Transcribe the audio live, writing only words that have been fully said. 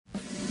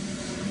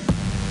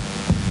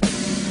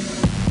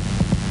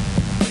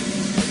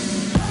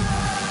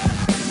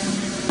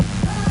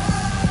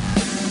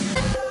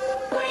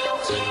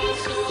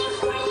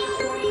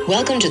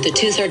Welcome to the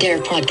Tooth or Dare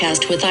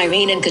podcast with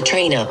Irene and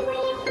Katrina.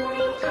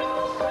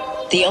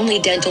 The only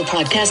dental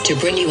podcast to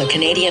bring you a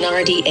Canadian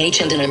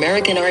RDH and an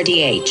American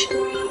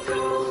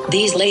RDH.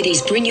 These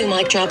ladies bring you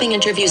mic-dropping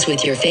interviews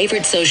with your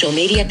favorite social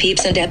media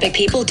peeps and epic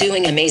people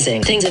doing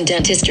amazing things in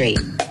dentistry.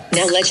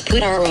 Now let's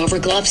put our over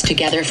gloves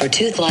together for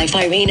Tooth Life,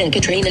 Irene and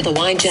Katrina the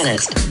Wine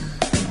Genist.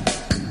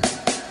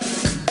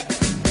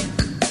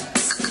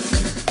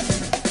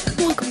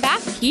 Welcome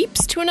back,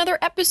 peeps, to another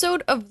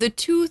episode of the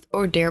Tooth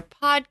or Dare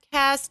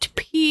podcast.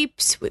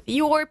 Peeps with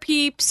your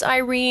peeps,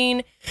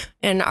 Irene,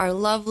 and our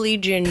lovely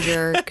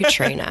ginger,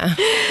 Katrina.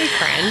 Hey,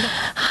 friend.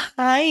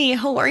 Hi,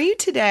 how are you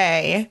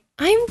today?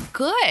 I'm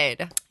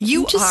good.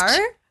 You are?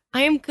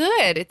 I am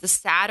good. It's a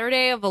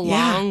Saturday of a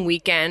long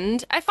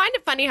weekend. I find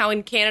it funny how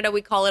in Canada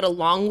we call it a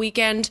long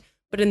weekend,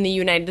 but in the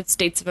United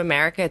States of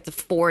America, it's a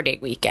 4-day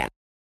weekend.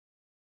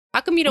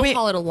 How come you don't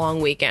call it a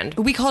long weekend?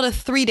 We call it a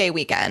 3-day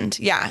weekend.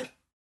 Yeah.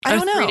 I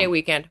don't know. A 3-day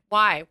weekend.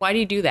 Why? Why do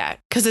you do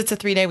that? Because it's a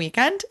 3-day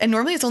weekend, and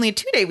normally it's only a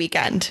 2-day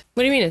weekend.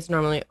 What do you mean it's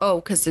normally? Oh,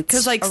 because it's...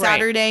 Because like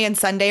Saturday and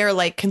Sunday are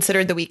like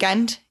considered the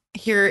weekend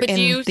here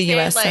in the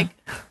US. Like,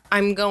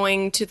 I'm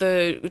going to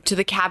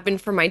the cabin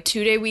for my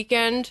 2-day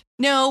weekend?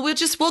 No,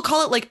 we'll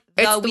call it like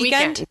the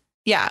weekend.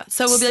 Yeah.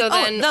 So we'll be the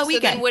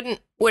weekend. So then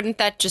wouldn't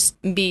that just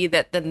be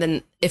that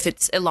then if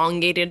it's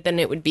elongated, then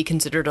it would be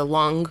considered a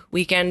long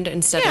weekend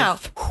instead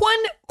of...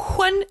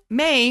 One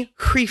may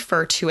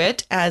refer to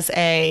it as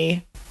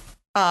a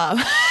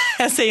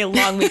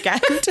long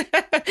weekend.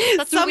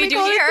 That's what we do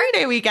here. A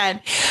 3-day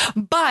weekend.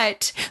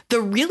 But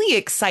the really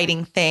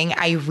exciting thing,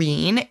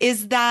 Irene,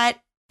 is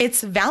that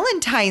it's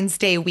Valentine's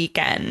Day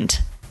weekend.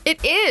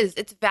 It is.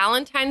 It's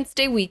Valentine's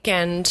Day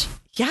weekend.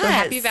 Yes. So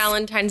happy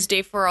Valentine's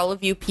Day for all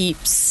of you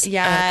peeps.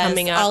 Yes,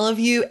 coming up. All of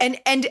you and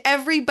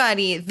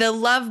everybody, the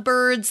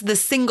lovebirds, the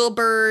single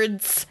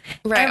birds,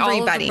 right?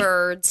 Everybody.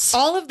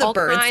 All of the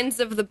birds, all kinds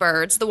of the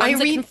birds, the ones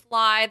that can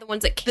fly, the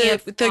ones that can't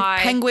fly.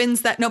 The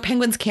penguins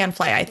penguins can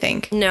fly, I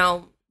think.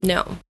 No,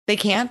 they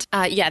can't.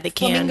 Yeah, they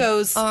can.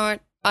 Flamingos.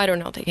 I don't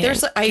know. They can.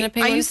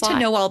 I used to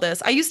know all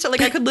this. I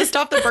could list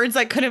off the birds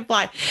that couldn't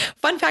fly.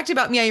 Fun fact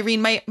about me,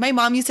 Irene, my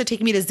mom used to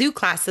take me to zoo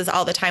classes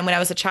all the time when I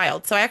was a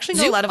child. So I actually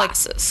know a lot of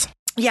classes.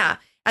 Yeah,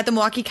 at the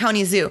Milwaukee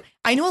County Zoo.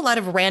 I know a lot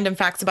of random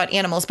facts about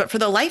animals, but for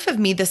the life of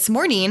me this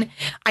morning,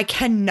 I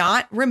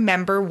cannot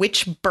remember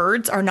which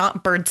birds are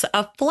not birds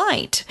of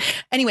flight.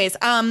 Anyways,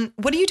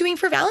 what are you doing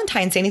for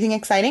Valentine's Day? Anything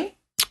exciting?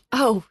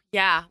 Oh,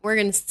 yeah. We're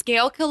going to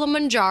scale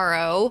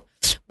Kilimanjaro.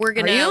 We're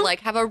going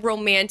to have a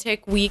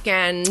romantic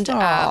weekend,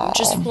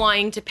 just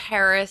flying to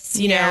Paris,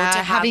 you know, to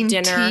have having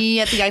dinner. Tea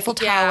at the Eiffel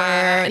Tower.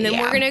 And then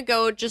we're going to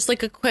go just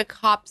like a quick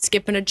hop,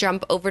 skip and a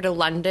jump over to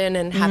London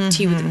and have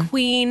tea with the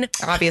Queen.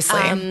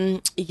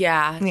 Obviously.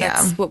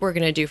 That's what we're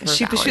going to do for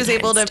She was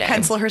able to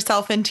pencil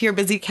herself into your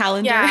busy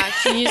calendar. Yeah,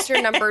 she used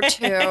her number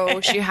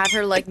 2. She had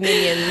her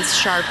minions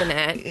sharpen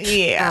it.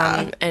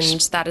 Yeah.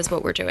 And that is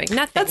what we're doing.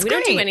 Nothing. That's we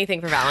great. don't do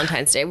anything for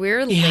Valentine's Day.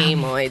 We're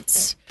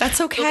lameoids. That's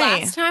okay. The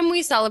last time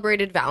we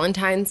celebrated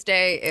Valentine's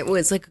Day, it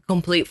was like a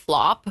complete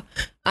flop.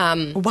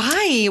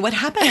 Why? What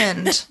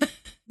happened?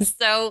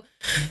 So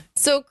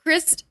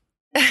Chris,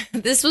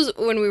 this was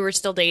when we were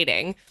still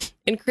dating,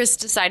 and Chris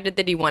decided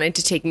that he wanted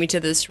to take me to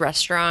this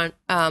restaurant,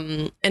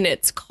 and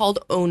it's called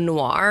Au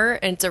Noir,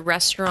 and it's a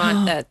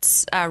restaurant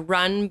that's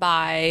run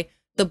by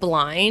the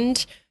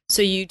blind.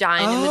 So you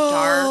dine in the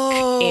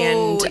dark,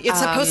 and it's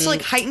supposed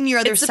to heighten your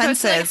other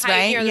senses,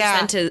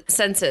 right?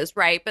 Senses,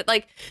 right? But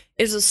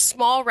it's a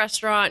small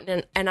restaurant,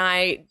 and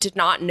I did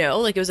not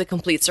know. It was a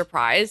complete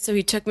surprise. So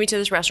he took me to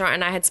this restaurant,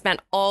 and I had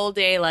spent all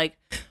day I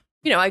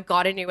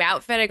got a new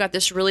outfit. I got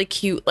this really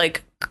cute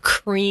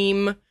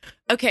cream.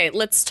 Okay,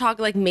 let's talk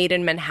Made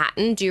in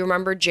Manhattan. Do you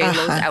remember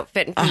J-Lo's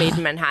outfit from Made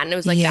in Manhattan? It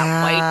was that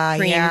white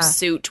cream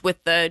suit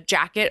with the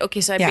jacket. Okay,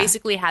 so I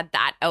basically had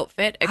that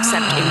outfit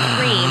except in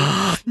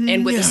cream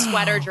and with a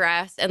sweater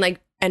dress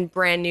and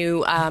brand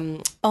new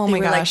oh my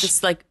gosh.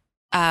 This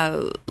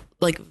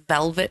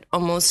velvet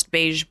almost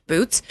beige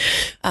boots.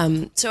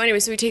 So anyway,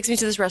 so he takes me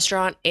to this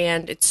restaurant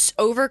and it's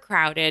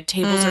overcrowded.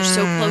 Tables are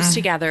so close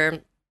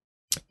together,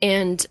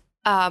 and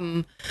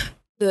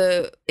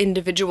the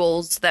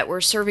individuals that were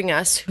serving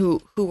us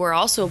who were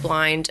also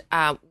blind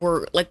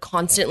were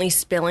constantly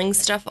spilling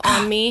stuff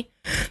on me.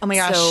 Oh my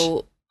gosh.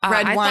 So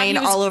red wine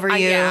all over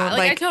you.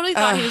 I totally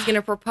thought he was going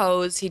to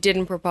propose. He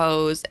didn't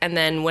propose. And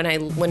then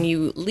when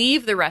you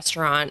leave the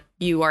restaurant,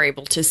 you are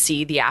able to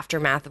see the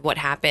aftermath of what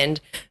happened.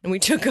 And we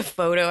took a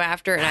photo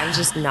after, and I was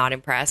just not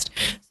impressed.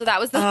 So that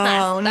was the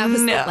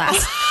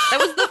that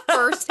was the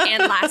first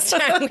and last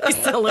time we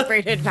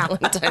celebrated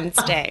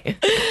Valentine's Day.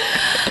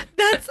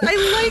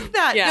 I like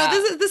that. Yeah.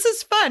 No, this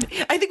is fun.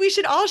 I think we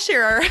should all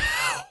share our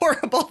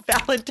horrible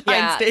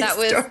Valentine's Day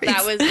stories.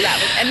 That was,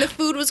 and the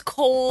food was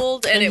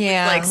cold and it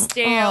was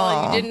stale.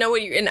 And you didn't know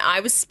and I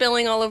was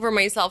spilling all over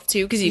myself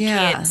too because you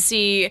can't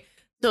see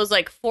those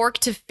fork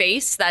to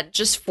face. That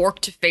just fork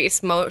to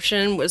face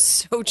motion was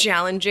so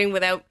challenging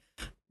without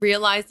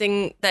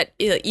realizing that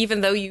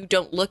even though you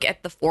don't look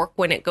at the fork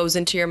when it goes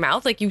into your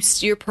mouth, like your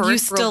peripheral You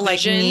still like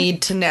vision,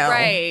 need to know.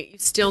 right? You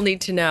still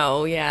need to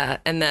know, yeah.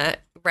 And the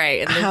right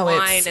and the How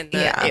wine and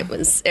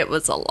the it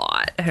was a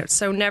lot.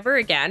 So never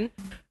again.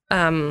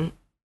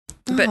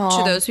 But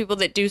to those people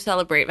that do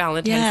celebrate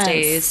Valentine's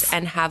Days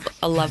and have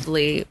a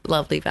lovely,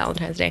 lovely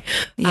Valentine's Day.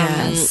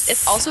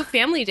 It's also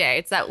Family Day.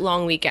 It's that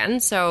long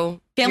weekend. So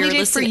Family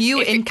Day for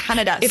you in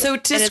Canada. So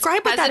to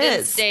describe what that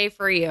President's is. Day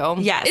for you.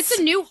 Yes. It's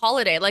a new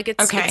holiday. Like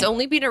it's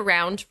only been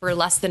around for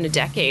less than a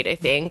decade, I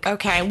think.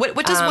 Okay.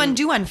 What does one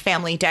do on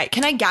Family Day?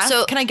 Can I guess?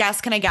 Can I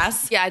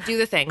guess? Yeah, do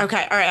the thing.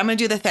 Okay. All right. I'm going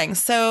to do the thing.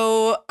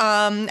 So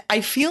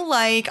I feel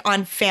like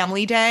on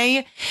Family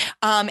Day,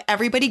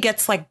 everybody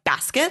gets like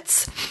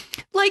baskets.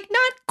 Like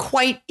not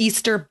quite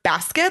Easter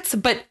baskets,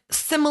 but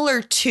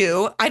similar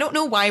to, I don't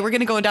know why we're going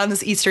to go down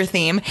this Easter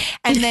theme.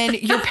 And then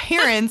your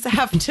parents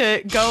have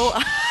to go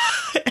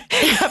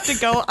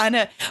on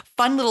a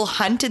fun little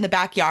hunt in the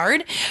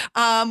backyard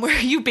where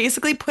you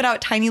basically put out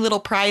tiny little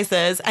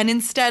prizes. And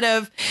instead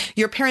of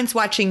your parents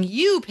watching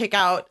you pick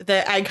out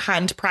the egg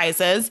hunt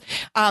prizes,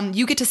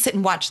 you get to sit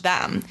and watch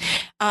them.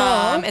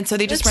 And so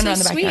they just run around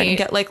the backyard and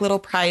get like little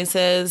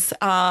prizes,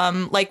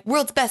 like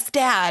world's best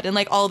dad and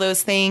like all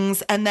those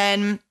things. And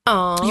then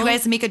you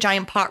guys make a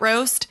giant pot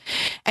roast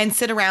and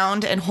sit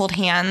around and hold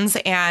hands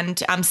and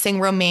sing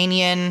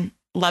Romanian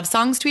love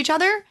songs to each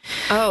other.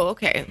 Oh,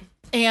 okay.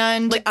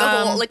 And like the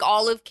whole, like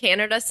all of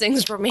Canada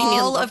sings Romanian.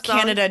 All of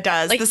Canada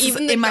does. Like this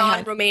even is the in my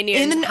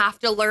non-Romanians have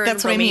to learn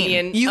that's Romanian. What I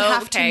mean. You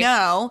have to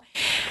know.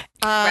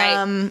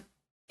 Right.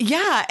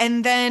 Yeah,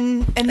 and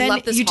then I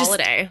love this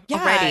holiday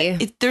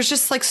already. There's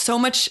just like so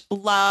much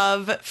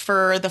love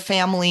for the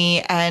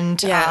family, and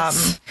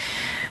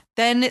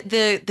then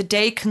the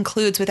day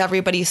concludes with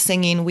everybody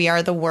singing "We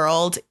Are the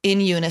World"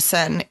 in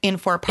unison in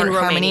 4-part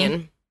harmony.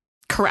 Romanian.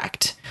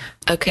 Correct.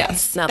 Okay.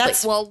 Yes.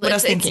 That's what I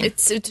was thinking.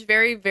 It's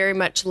very, very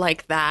much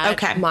like that.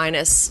 Okay.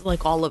 Minus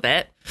like all of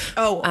it.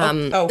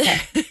 Okay.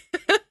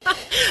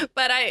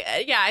 But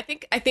I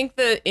think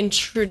the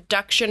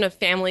introduction of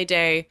Family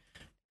Day,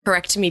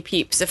 correct me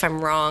peeps if I'm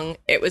wrong,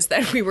 it was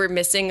that we were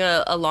missing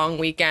a long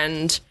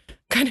weekend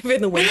kind of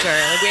in the winter.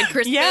 Like we had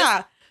Christmas.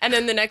 Yeah. And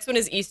then the next one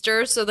is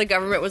Easter. So the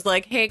government was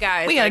like, hey,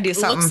 guys, we gotta do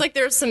something. Looks like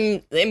there's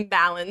some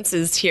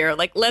imbalances here.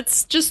 Like,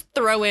 let's just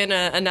throw in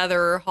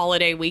another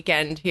holiday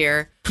weekend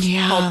here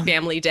called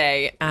Family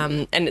Day.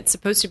 And it's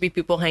supposed to be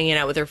people hanging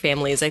out with their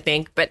families, I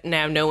think. But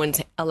now no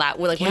one's allowed.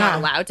 We're not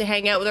allowed to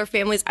hang out with our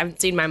families. I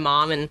haven't seen my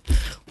mom in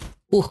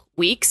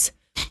weeks.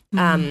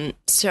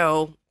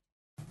 So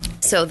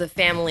the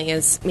family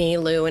is me,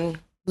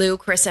 Lou,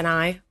 Chris, and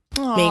I.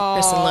 Aww. Me,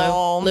 Chris,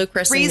 and Lou,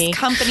 Chris, Three's and me.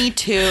 company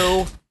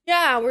too.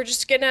 Yeah, we're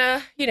just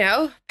gonna,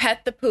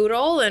 pet the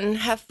poodle and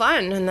have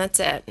fun, and that's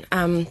it.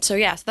 So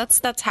yes,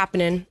 that's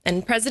happening,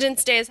 and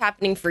President's Day is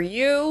happening for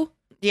you.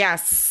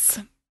 Yes,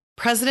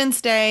 President's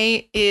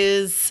Day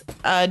is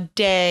a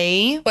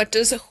day. What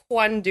does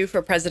Juan do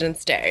for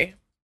President's Day?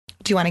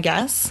 Do you want to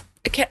guess?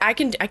 I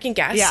can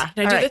guess. Yeah.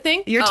 Can I do the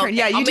thing? Your turn.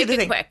 Yeah, you do the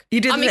thing. Quick.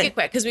 You do the I'll thing. make it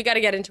quick because we got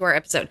to get into our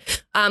episode.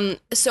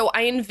 So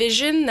I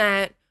envision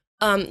that.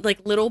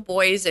 Like little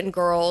boys and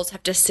girls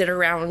have to sit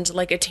around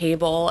like a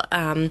table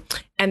and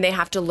they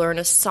have to learn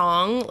a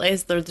song.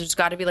 There's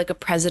got to be like a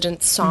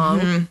president's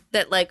song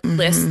that like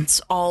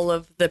lists all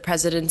of the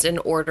presidents in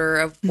order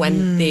of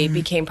when they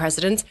became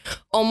presidents,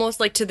 almost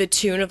like to the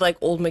tune of like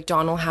Old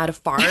MacDonald Had a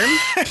Farm.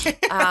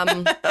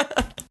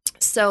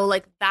 So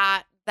like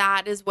that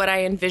is what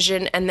I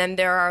envision. And then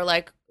there are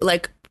like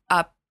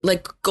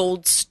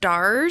gold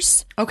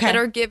stars that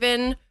are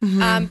given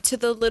to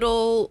the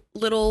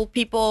little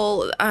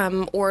people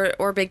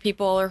or big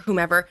people or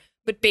whomever.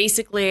 But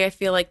basically, I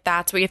feel like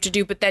that's what you have to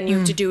do. But then you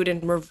have to do it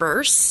in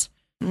reverse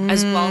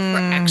as well for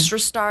extra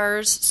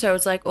stars. So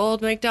it's like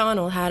Old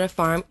MacDonald had a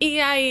farm,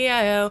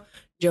 E-I-E-I-O.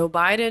 Joe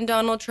Biden,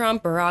 Donald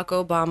Trump, Barack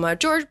Obama,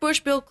 George Bush,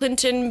 Bill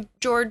Clinton,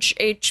 George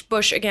H.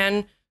 Bush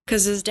again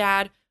because his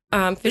dad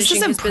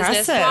finishing his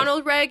business.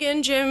 Ronald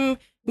Reagan,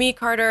 Jimmy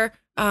Carter.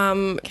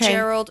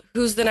 Gerald,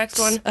 who's the next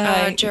one?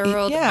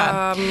 Gerald.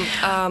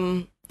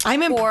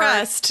 I'm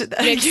impressed.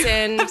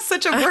 Nixon. You have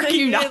such a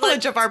working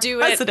knowledge of our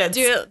presidents.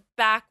 Do it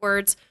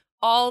backwards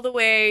all the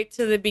way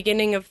to the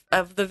beginning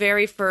of the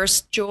very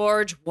first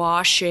George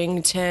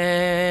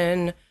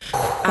Washington.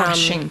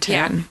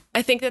 Washington.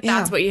 I think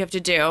that's what you have to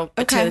do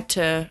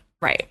to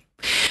right.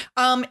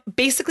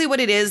 Basically what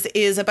it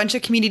is a bunch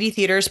of community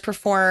theaters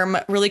perform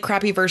really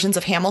crappy versions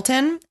of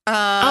Hamilton.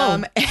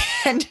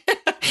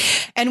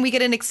 And we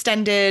get an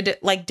extended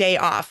like day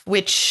off,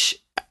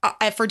 which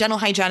for dental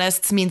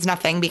hygienists means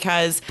nothing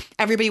because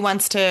everybody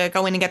wants to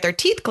go in and get their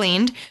teeth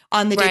cleaned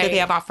on the day that they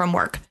have off from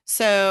work.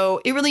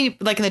 So it really,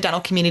 like in the dental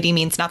community,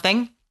 means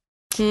nothing.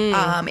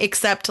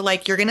 Except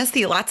like you're going to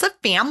see lots of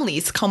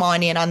families come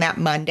on in on that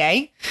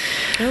Monday.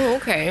 Oh,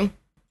 okay.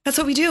 That's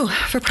what we do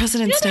for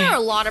President's Day. There are a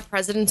lot of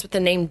presidents with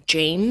the name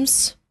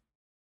James.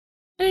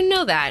 I didn't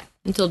know that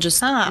until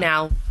just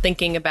now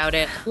thinking about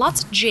it.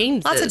 Lots of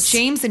Jameses. Lots of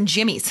James and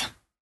Jimmys.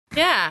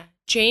 Yeah.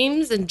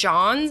 James and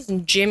Johns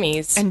and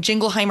Jimmys. And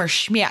Jingleheimer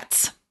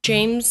Schmitz.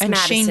 James And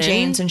Madison, Shane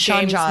James and Sean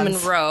James Johns.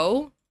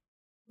 Monroe.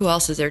 Who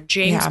else is there?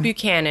 James Yeah.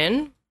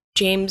 Buchanan,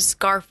 James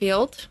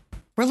Garfield.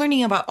 We're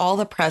learning about all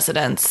the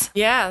presidents.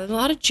 Yeah, there's a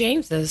lot of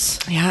Jameses.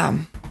 Yeah.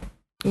 I'm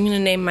going to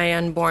name my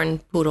unborn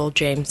poodle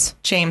James.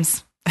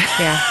 James.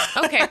 Yeah.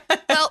 Okay.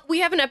 Well, we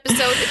have an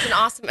episode. It's an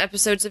awesome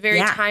episode. It's a very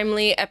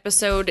timely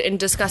episode in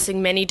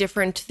discussing many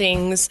different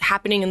things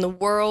happening in the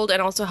world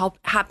and also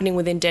happening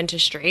within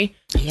dentistry.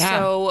 Yeah.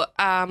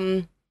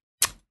 So,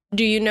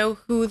 do you know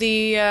who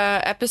the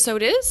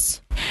episode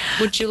is?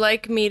 Would you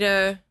like me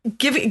to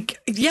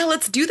Yeah,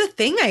 let's do the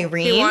thing,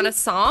 Irene. Do you want a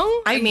song?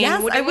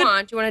 Yes, what do I you would-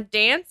 want? Do you want to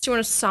dance? Do you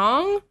want a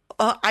song?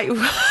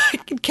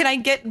 Can I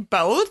get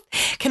both?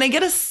 Can I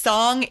get a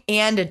song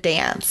and a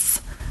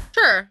dance?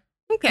 Sure.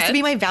 This would Okay.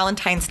 be my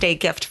Valentine's Day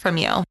gift from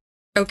you.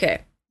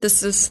 Okay.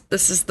 This is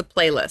the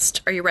playlist.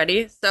 Are you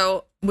ready?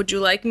 So, would you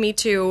like me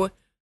to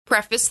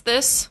preface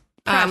this?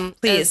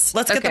 Please.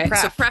 Let's get the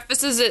pref. So,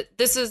 prefaces it.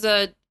 This is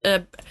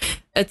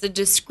it's a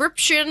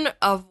description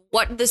of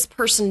what this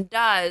person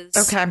does.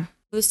 Okay.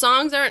 The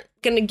songs aren't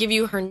going to give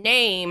you her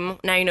name.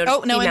 Now you know.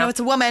 Oh, no, I female. know it's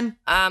a woman.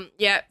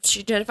 Yeah,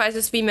 she identifies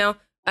as female.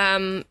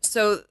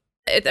 So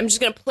I'm just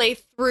gonna play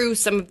through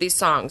some of these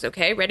songs.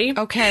 Okay, ready?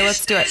 Okay,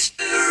 let's do it. Is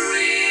the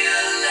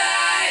real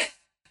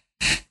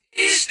life?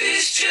 Is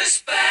this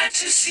just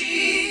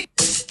fantasy?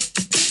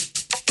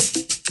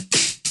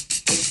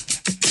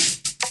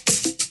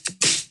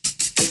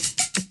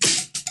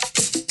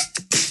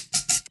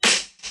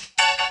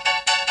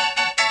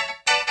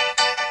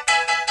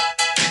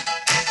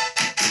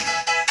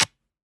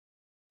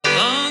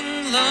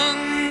 Long,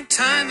 long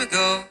time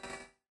ago,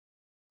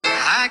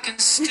 I can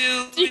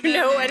still. Do you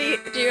know any?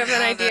 Do you have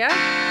an idea?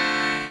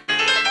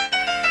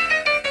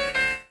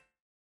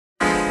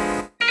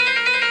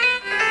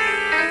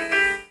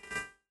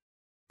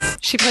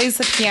 She plays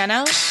the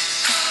piano.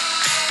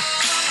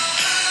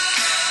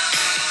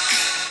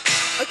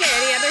 Okay,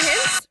 any other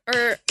hints?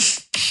 Or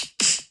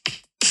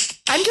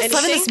I'm just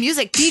loving Anything? this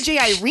music. DJ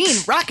Irene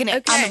rocking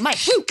it on Okay. the mic.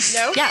 Woo.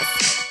 No?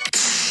 Yes.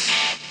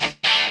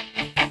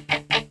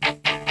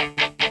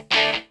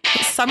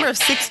 Summer of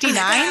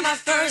 '69. My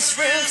first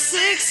real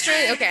six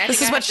string. okay, I This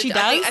think is I what have to- she I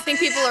think- does? I think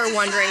people are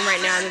wondering right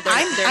now that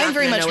they're I'm not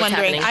very gonna much know what's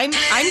wondering. happening.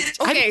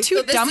 I'm too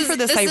Okay, dumb so for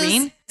this, is-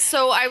 Irene.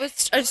 So I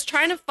was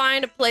trying to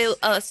find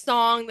a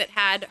song that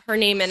had her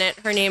name in it.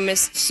 Her name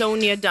is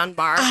Sonia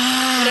Dunbar,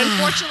 but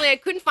unfortunately, I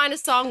couldn't find a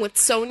song with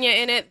Sonia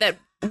in it that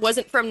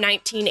wasn't from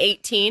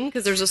 1918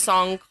 because there's a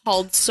song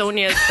called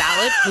Sonia's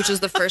Ballad, which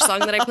is the first song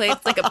that I played.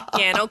 It's like a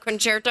piano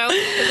concerto.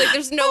 It's like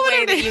there's no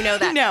way that you know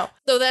that. No.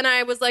 So then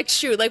I was like,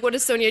 shoot, like what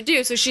does Sonia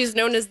do? So she's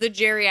known as the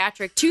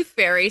geriatric tooth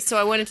fairy. So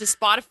I went into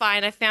Spotify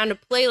and I found a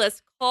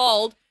playlist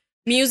called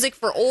Music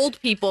for Old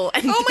People.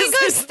 And Oh my this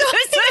God, is- stop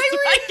this is it,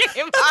 what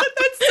came up.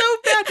 That's so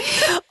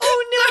bad.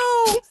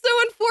 Oh no. So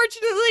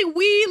unfortunately,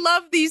 we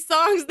love these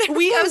songs. That I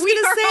was are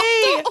gonna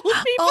say. also old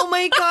people. Oh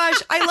my gosh,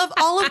 I love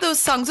all of those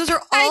songs. Those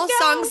are I all know.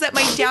 songs that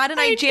my dad and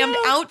I jammed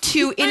know. out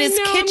to in I his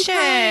know, I'm kitchen.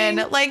 crying.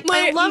 Like,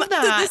 I love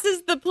that. This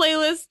is the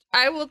playlist.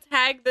 I will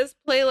tag this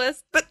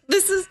playlist, but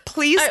this is.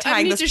 Please I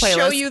tag need this to playlist.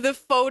 show you the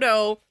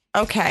photo.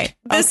 Okay.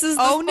 This is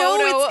the oh no,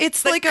 photo.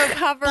 it's The like a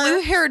cover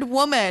blue-haired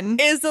woman.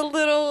 Is a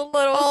little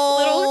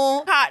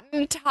Oh.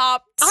 cotton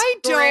topped I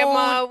don't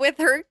grandma with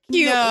her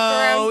cute No,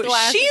 round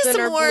glasses she's and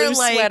her more blue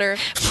like sweater.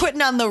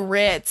 putting on the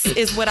Ritz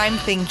is what I'm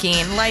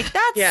thinking. Like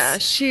that's Yeah,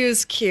 she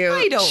was cute.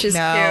 I don't She's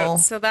know.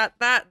 Cute. So that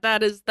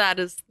is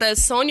the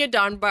Sonia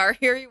Dunbar.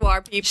 Here you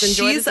are, peeps.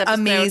 Enjoy she's this episode.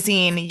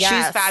 amazing.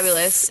 Yes. She's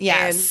fabulous.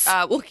 Yes.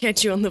 And we'll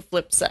catch you on the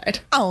flip side.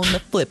 On the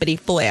flippity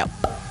flip.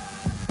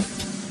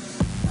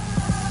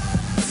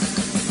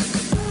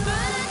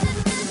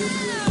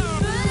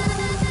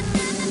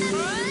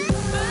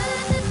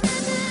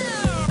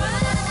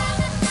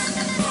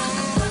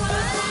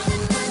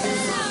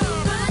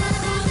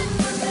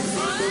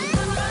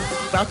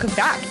 Welcome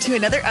back to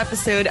another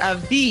episode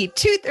of the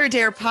Tooth or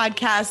Dare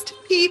podcast,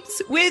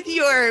 peeps, with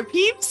your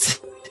peeps,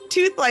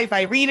 Tooth Life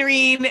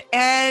Irene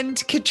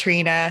and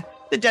Katrina,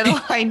 the dental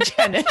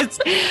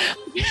hygienist.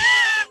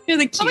 You're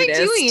the How am I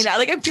doing?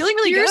 Like, I'm feeling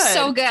really You're good.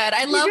 so good.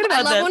 I love good I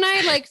about love this. when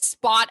I like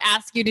spot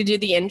ask you to do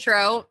the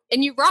intro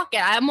and you rock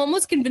it. I'm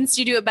almost convinced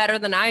you do it better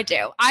than I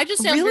do. I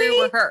just sound very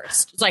Really?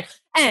 rehearsed. It's like,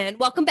 and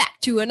welcome back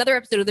to another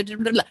episode of the blah,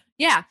 blah, blah.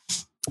 Yeah.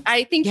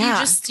 I think Yeah.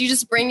 you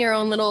just bring your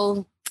own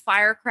little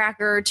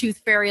firecracker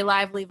tooth fairy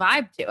lively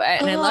vibe to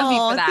it. And I love you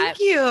Oh, for that. Thank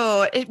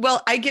you.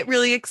 Well, I get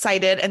really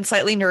excited and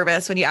slightly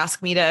nervous when you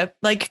ask me to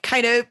like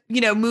kind of,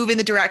 move in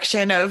the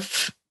direction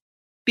of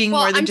being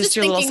more than I'm just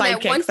your little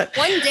thinking sidekick. that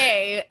one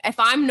day, if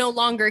I'm no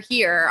longer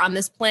here on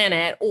this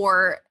planet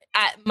or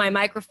at my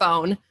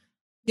microphone,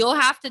 you'll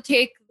have to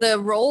take the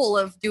role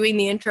of doing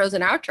the intros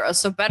and outros.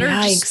 So better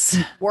just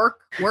Yikes.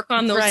 work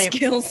on those Right.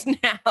 skills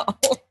now.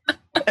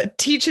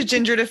 Teach a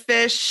ginger to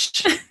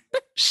fish.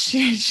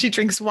 She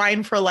drinks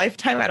wine for a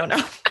lifetime. I don't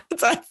know.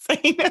 What's that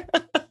saying?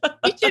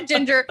 Teach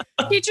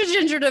your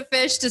ginger to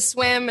fish, to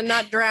swim and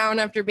not drown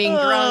after being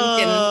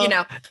drunk.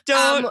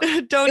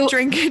 And, don't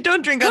drink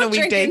on a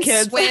weekday,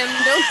 kids.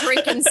 Don't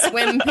drink and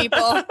swim,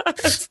 people.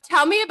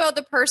 Tell me about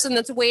the person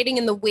that's waiting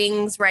in the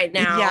wings right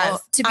now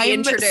to be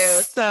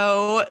introduced.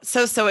 So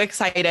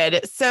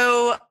excited.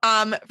 So,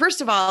 first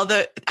of all,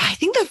 I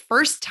think the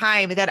first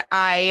time that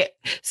I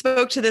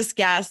spoke to this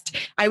guest,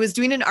 I was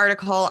doing an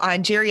article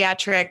on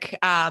geriatric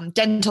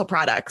dental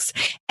products,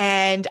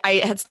 and I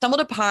had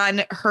stumbled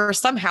upon her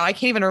somehow. I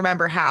can't even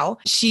remember how.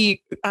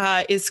 She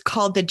is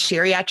called the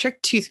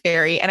Geriatric Tooth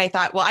Fairy. And I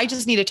thought, well, I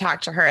just need to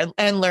talk to her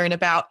and learn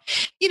about,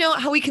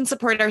 how we can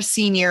support our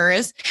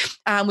seniors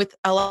with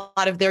a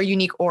lot of their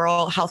unique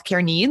oral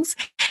healthcare needs.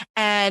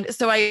 And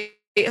so I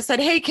said,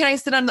 hey, can I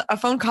sit on a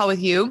phone call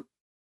with you?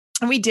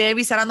 And we did.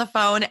 We sat on the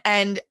phone,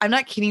 and I'm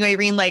not kidding you,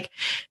 Irene. Like,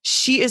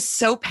 she is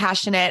so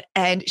passionate,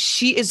 and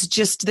she is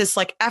just this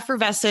like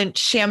effervescent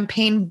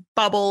champagne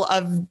bubble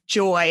of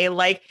joy.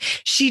 Like,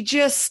 she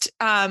just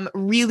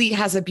really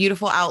has a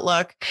beautiful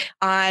outlook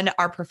on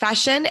our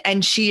profession,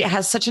 and she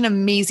has such an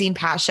amazing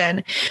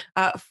passion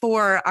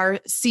for our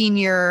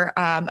senior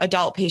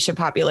adult patient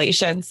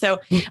population. So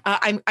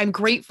I'm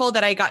grateful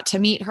that I got to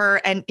meet her,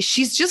 and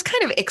she's just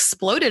kind of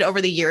exploded over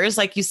the years.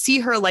 Like, you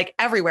see her like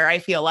everywhere, I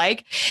feel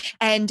like.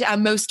 And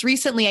most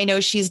recently, I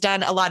know she's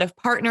done a lot of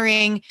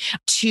partnering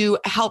to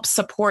help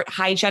support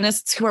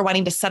hygienists who are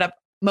wanting to set up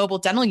mobile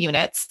dental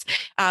units.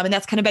 And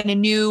that's kind of been a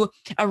new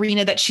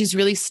arena that she's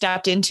really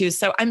stepped into.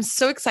 So I'm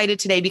so excited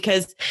today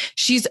because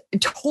she's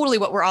totally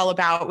what we're all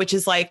about, which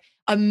is like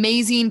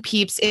amazing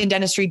peeps in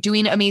dentistry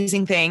doing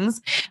amazing things.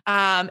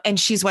 And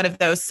she's one of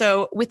those.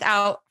 So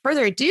without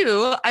further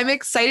ado, I'm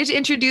excited to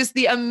introduce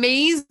the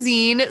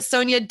amazing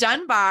Sonia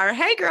Dunbar.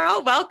 Hey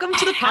girl, welcome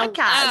to the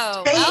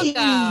podcast. Hey,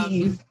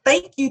 Welcome.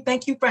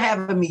 Thank you for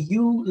having me.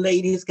 You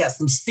ladies got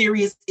some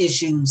serious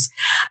issues.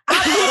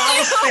 I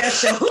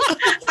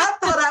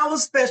thought I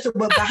was special.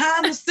 But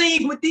behind the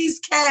scenes with these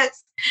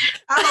cats,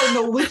 I don't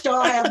know what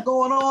y'all have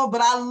going on,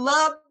 but I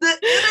love the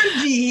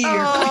energy here.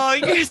 Oh,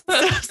 you're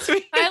so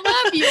sweet. I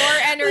love your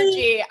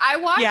energy. I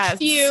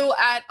watched you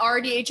at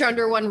RDH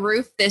Under One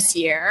Roof this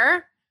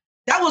year.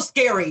 That was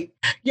scary.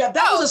 Yeah,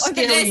 that was a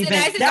scary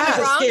event. That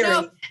was scary.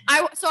 No,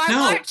 I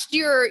watched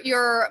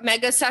your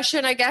mega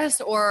session, I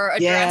guess, or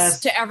address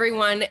to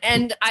everyone,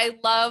 and I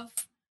love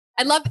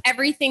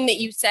everything that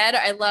you said.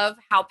 I love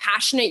how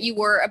passionate you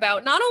were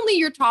about not only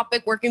your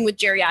topic working with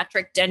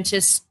geriatric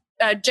dentists,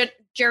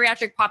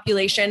 geriatric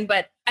population,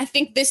 but I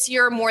think this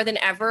year more than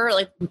ever,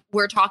 like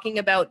we're talking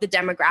about the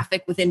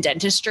demographic within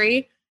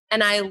dentistry.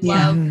 And I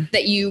love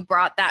that you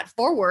brought that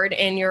forward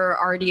in your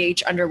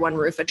RDH Under One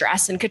Roof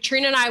address. And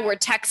Katrina and I were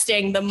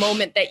texting the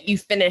moment that you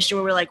finished, and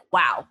we were like,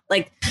 wow,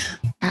 like,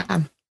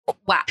 wow.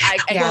 Well,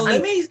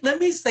 let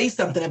me say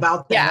something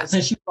about that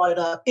since you brought it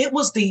up. It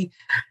was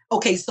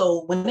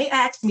so when they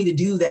asked me to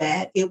do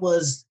that,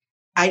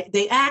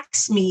 they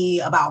asked me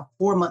about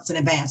 4 months in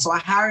advance. So I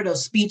hired a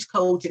speech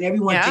coach and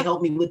everyone to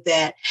help me with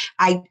that.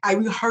 I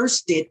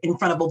rehearsed it in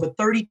front of over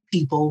 30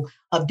 people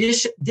of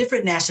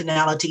different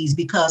nationalities,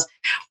 because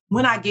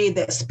when I gave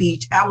that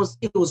speech,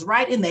 it was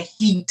right in the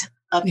heat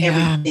of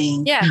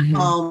everything. Yeah.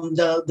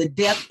 The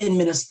death in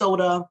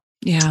Minnesota,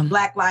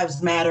 Black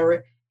Lives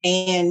Matter.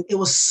 And it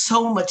was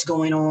so much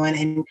going on.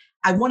 And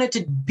I wanted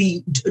to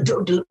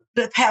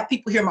have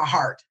people hear my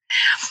heart.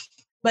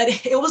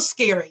 But it was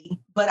scary.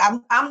 But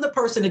I'm the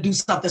person to do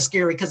something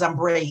scary because I'm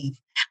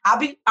brave.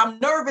 I'm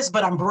nervous,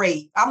 but I'm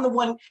brave. I'm the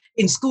one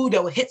in school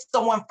that will hit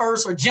someone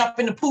first, or jump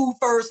in the pool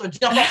first, or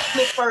jump off the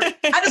cliff first.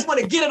 I just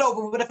want to get it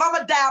over with. But if I'm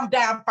a down, I'm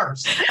down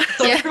first.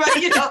 So,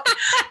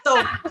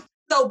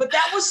 but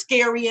that was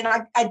scary. And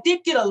I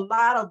did get a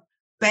lot of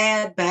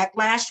bad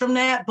backlash from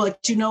that.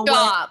 But you know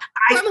what?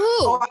 From who?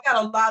 Oh, I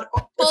got a lot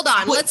of... Hold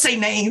on. Let's say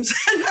names.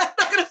 I'm not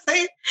going to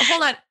say...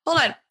 Hold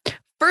on.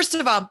 First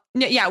of all,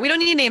 we don't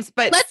need names,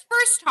 but let's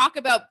first talk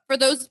about, for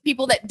those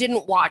people that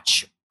didn't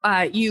watch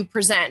you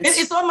present.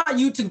 It's on my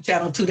YouTube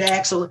channel too.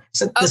 The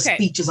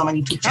speech is on my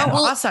YouTube channel.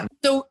 Oh, awesome.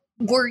 So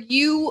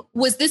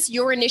was this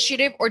your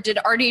initiative, or did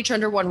RDH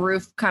Under One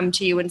Roof come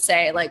to you and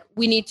say, like,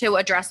 we need to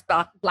address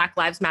Black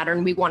Lives Matter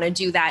and we want to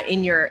do that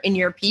in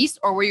your piece?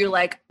 Or were you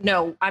like,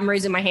 no, I'm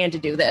raising my hand to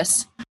do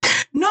this?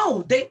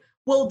 No, the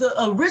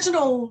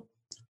original,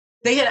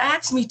 they had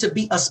asked me to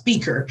be a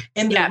speaker,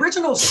 and the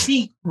original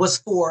speech was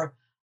for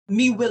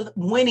me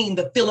winning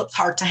the Phillips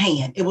Heart to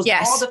Hand. It was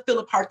all the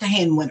Phillips Heart to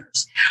Hand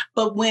winners.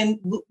 But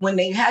when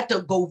they had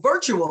to go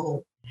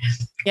virtual,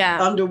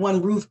 Under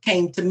One Roof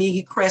came to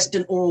me,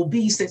 Creston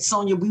Oral-B, said,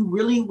 Sonia, we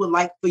really would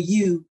like for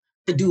you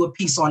to do a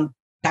piece on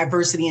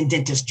diversity in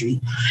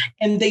dentistry.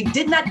 And they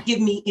did not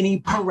give me any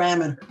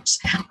parameters.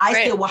 I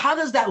said, well, how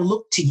does that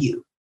look to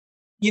you?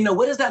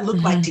 What does that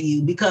look like to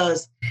you?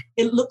 Because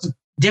it looks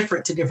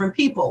different to different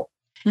people.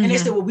 And they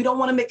said, well, we don't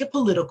want to make it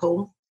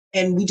political,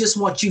 and we just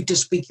want you to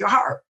speak your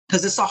heart,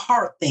 because it's a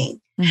heart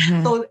thing.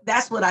 So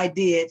that's what I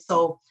did.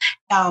 So,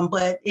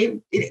 but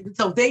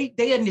so they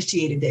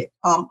initiated it.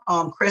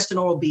 Creston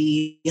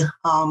Oral-B,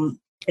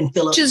 and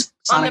Philips. Just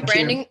on the Sonicare.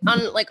 branding,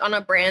 on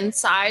a brand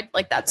side,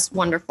 like that's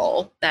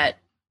wonderful that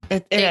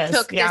they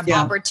took this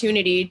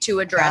opportunity to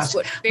address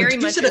what very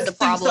much is the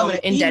problem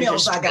in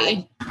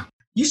dentistry.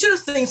 You should have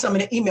seen some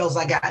of the emails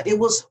I got. It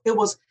was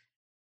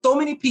so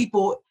many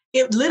people.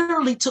 It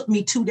literally took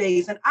me 2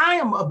 days, and I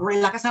am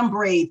like I said, I'm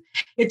brave.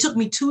 It took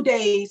me 2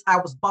 days. I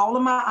was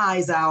bawling my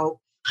eyes out.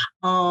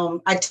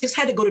 I just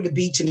had to go to the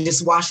beach and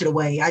just wash it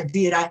away. I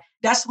did.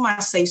 That's my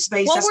safe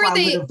space.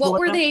 What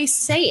were they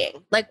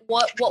saying? Like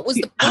what's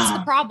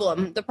the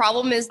problem? The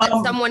problem is that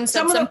someone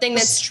said something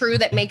that's true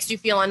that makes you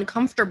feel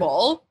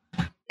uncomfortable.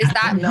 Is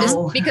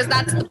that because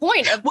that's the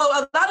point of? Well,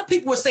 a lot of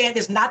people were saying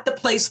it's not the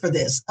place for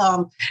this.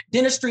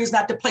 Dentistry is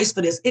not the place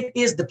for this. It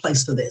is the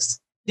place for this.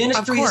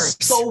 Dentistry is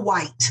so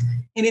white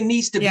and it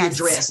needs to be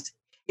addressed.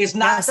 It's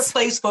not the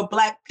place for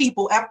Black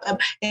people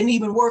and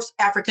even worse,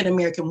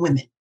 African-American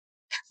women.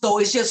 So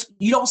it's just,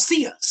 you don't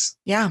see us.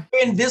 Yeah.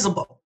 We're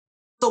invisible.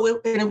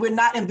 So we're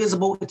not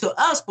invisible to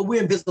us, but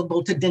we're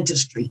invisible to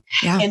dentistry.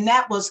 Yeah. And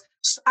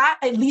I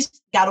at least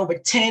got over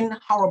 10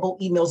 horrible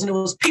emails, and it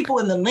was people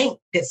in the link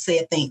that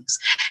said things.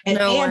 And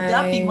Ann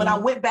Duffy, when I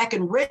went back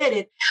and read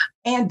it,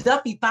 Ann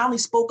Duffy finally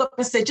spoke up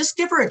and said, just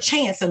give her a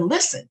chance and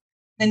listen.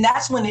 And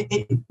that's when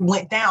it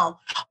went down.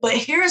 But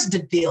here's the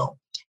deal.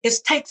 It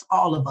takes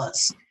all of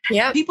us.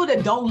 Yeah. People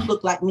that don't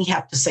look like me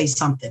have to say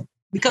something.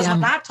 Because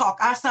when I talk,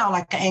 I sound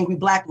like an angry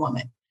Black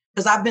woman.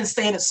 Because I've been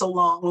saying it so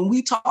long. When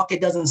we talk, it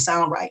doesn't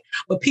sound right.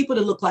 But people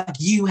that look like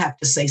you have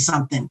to say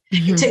something.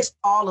 Mm-hmm. It takes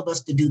all of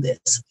us to do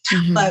this.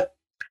 Mm-hmm. But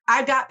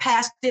I got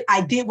past it.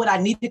 I did what I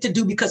needed to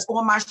do because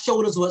on my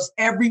shoulders was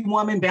every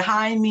woman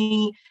behind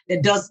me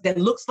that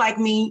looks like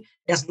me,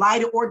 that's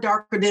lighter or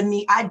darker than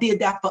me. I did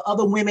that for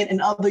other women and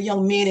other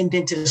young men in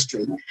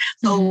dentistry.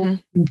 So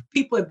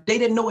people, if they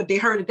didn't know what they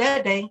heard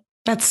that day.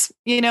 That's,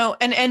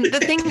 and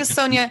the thing is,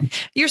 Sonia,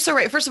 you're so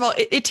right. First of all,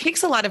 it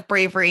takes a lot of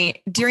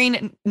bravery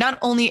during not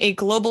only a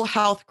global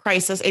health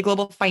crisis, a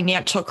global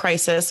financial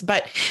crisis,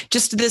 but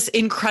just this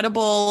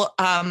incredible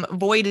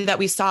void that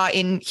we saw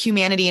in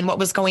humanity and what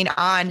was going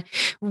on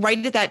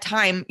right at that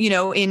time,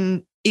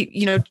 in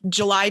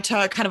July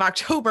to kind of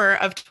October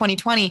of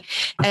 2020.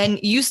 And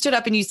you stood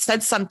up and you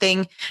said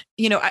something,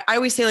 I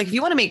always say, like, if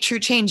you want to make true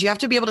change, you have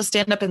to be able to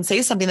stand up and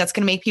say something that's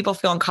going to make people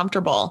feel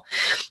uncomfortable.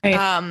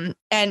 Right.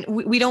 And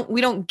we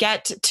don't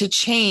get to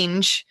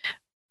change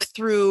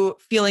through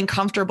feeling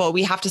comfortable.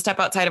 We have to step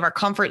outside of our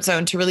comfort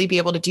zone to really be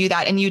able to do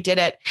that. And you did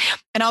it.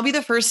 And I'll be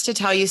the first to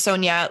tell you,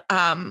 Sonia,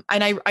 and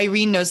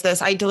Irene knows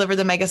this, I delivered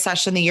the mega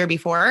session the year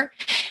before.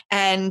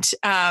 And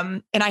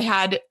I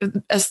had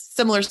a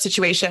similar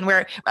situation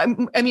where,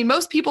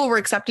 most people were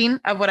accepting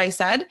of what I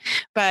said,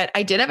 but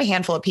I did have a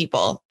handful of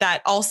people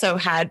that also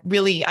had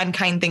really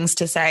unkind things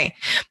to say,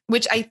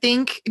 which I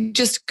think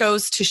just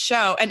goes to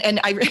show.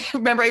 And I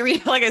remember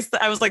Irene, like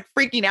I was like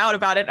freaking out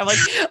about it. I'm like,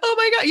 oh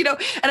my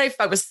God, and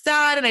I was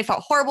sad and I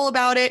felt horrible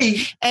about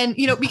it. And,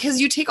 because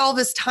you take all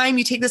this time,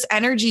 you take this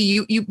energy,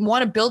 you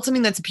want to build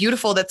something that's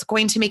beautiful, that's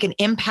going to make an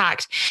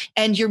impact,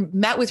 and you're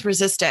met with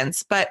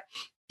resistance. But,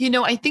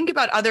 I think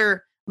about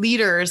other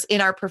leaders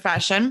in our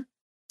profession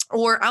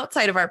or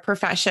outside of our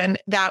profession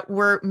that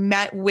were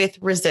met with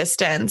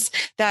resistance,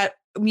 that,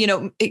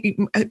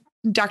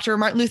 Dr.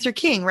 Martin Luther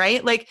King,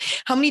 right? Like,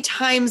 how many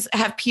times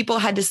have people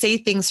had to say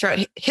things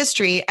throughout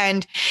history?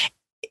 And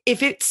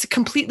if it's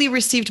completely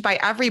received by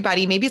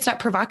everybody, maybe it's not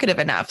provocative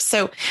enough.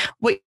 So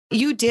what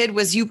you did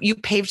was you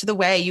paved the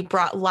way. You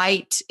brought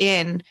light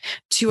in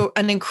to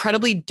an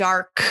incredibly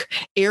dark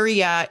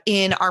area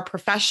in our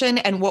profession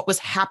and what was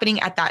happening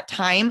at that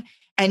time.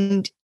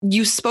 And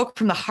you spoke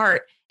from the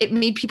heart. It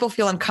made people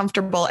feel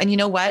uncomfortable. And you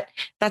know what?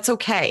 That's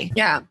okay.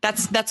 Yeah.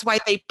 That's why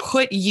they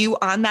put you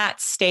on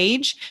that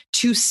stage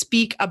to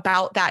speak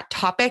about that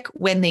topic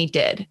when they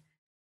did.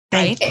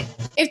 Right.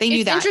 They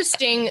knew that.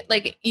 Interesting.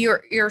 Like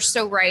you're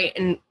so right.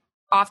 And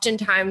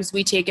oftentimes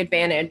we take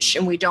advantage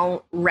and we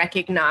don't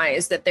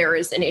recognize that there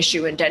is an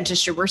issue in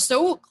dentistry. We're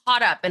so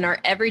caught up in our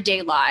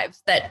everyday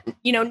lives that,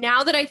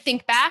 now that I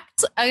think back,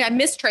 I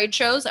miss trade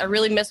shows. I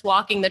really miss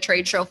walking the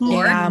trade show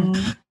floor.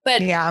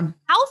 But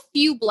how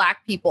few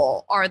Black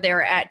people are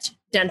there at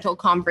dental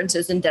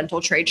conferences and dental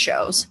trade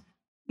shows?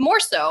 More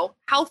so,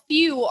 how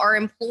few are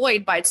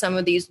employed by some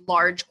of these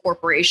large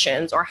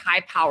corporations or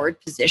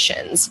high-powered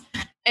positions?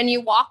 And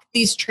you walk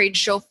these trade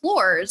show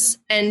floors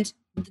and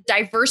the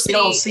diversity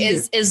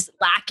is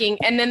lacking.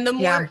 And then the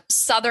more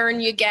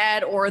Southern you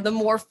get, or the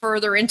more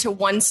further into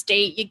one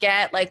state you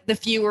get, like the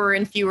fewer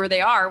and fewer they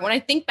are. When I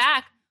think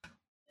back,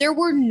 there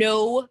were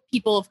no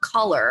people of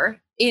color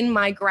in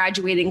my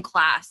graduating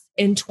class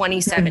in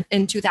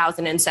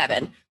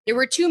 2007. There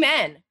were 2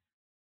 men.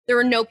 There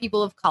were no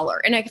people of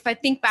color. And if I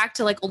think back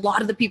to like a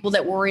lot of the people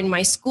that were in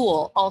my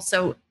school,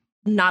 also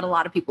not a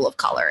lot of people of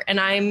color. And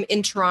I'm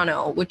in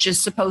Toronto, which is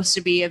supposed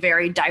to be a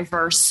very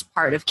diverse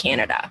part of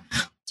Canada.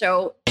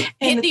 So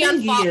hit the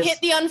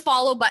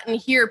unfollow button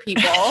here,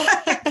 people.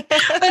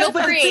 Feel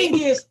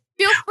free.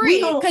 Feel free,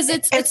 because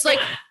it's like,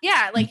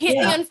 hit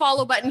the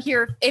unfollow button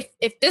here.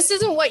 If this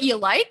isn't what you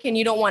like and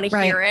you don't want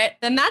to hear it,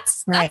 then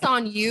that's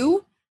on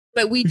you.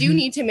 but we do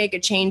need to make a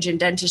change in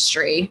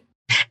dentistry.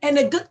 And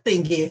the good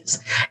thing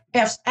is,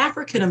 as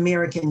African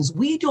Americans,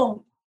 we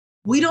don't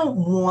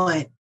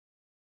want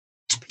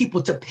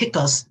people to pick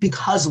us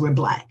because we're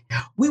Black.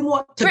 We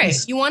want to be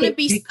you want to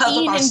be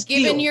seen and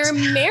given your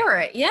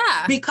merit.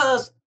 Yeah.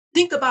 Because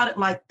think about it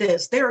like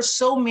this. There are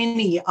so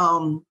many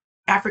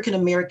African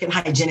American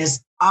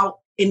hygienists out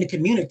in the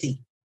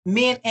community,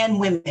 men and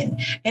women.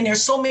 And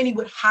there's so many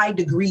with high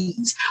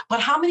degrees. But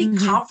how many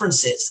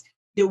conferences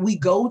did we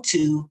go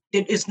to?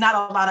 It's not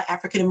a lot of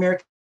African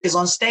Americans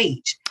on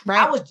stage. Right.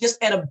 I was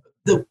just at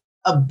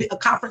a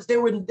conference.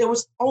 There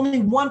was only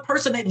one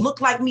person that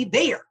looked like me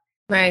there.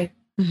 Right.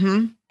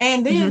 Mm-hmm.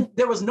 And then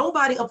there was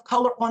nobody of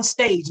color on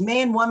stage,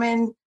 man,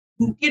 woman,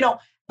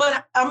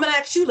 but I'm going to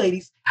ask you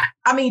ladies,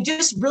 I mean,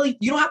 just really,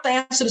 you don't have to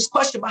answer this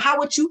question, but how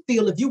would you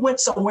feel if you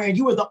went somewhere and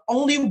you were the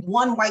only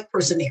one white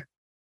person there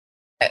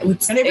and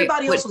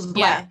everybody else was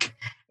Black?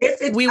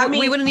 Yeah. We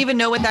wouldn't even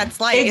know what that's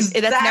like.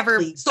 Exactly. That's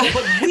never. So,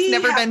 but we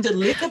never have to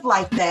live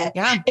like that.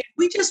 Yeah. And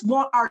we just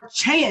want our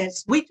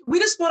chance. We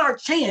just want our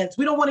chance.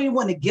 We don't want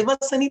anyone to give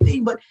us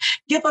anything, but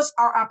give us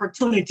our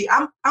opportunity.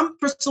 I'm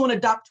pursuing a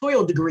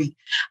doctoral degree.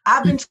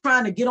 I've been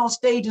trying to get on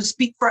stage and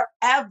speak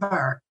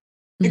forever.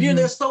 And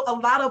there's a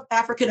lot of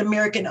African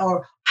American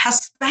or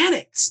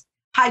Hispanics,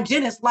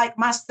 hygienists like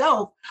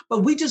myself,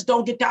 but we just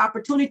don't get the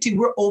opportunity.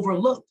 We're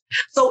overlooked.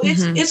 So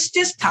it's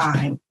just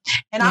time.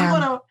 And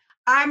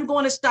I'm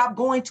going to stop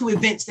going to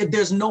events if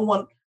there's no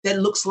one that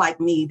looks like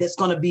me that's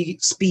going to be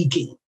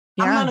speaking.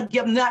 Yeah.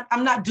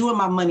 I'm not doing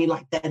my money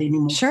like that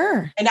anymore.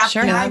 Sure. And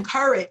I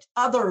encourage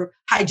other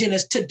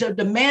hygienists to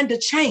demand a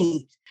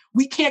change.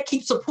 We can't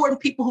keep supporting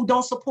people who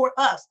don't support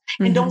us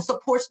and don't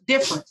support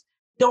difference,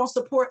 don't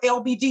support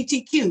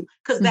LGBTQ,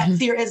 because that's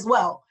here as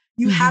well.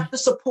 You have to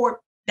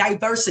support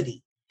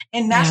diversity.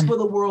 And that's where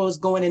the world is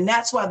going. And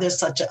that's why there's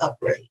such an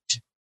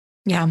outrage.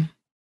 Yeah.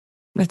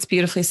 That's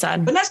beautifully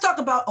said. But let's talk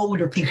about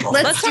older people.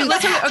 Let's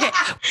talk. Okay.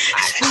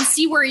 We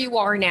see where you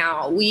are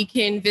now. We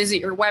can visit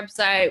your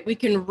website. We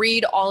can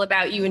read all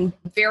about you in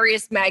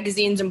various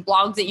magazines and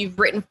blogs that you've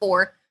written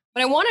for.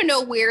 But I want to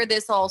know where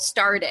this all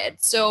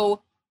started.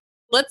 So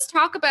let's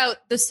talk about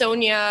the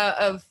Sonia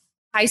of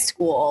high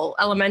school,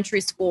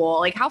 elementary school.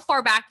 Like, how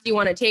far back do you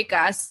want to take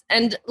us?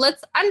 And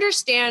let's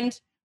understand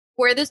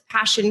where this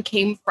passion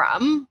came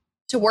from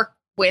to work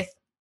with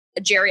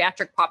a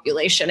geriatric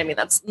population. I mean,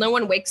 that's no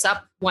one wakes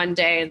up one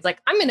day and is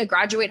like, I'm going to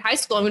graduate high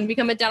school. I'm going to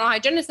become a dental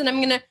hygienist and I'm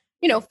going to,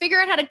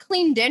 figure out how to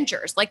clean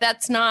dentures. Like,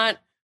 that's not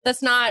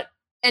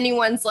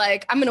anyone's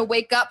like, I'm going to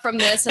wake up from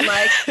this and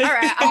like, all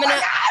right,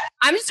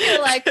 I'm just going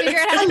to like figure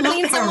out how to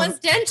clean someone's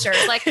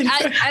dentures. Like,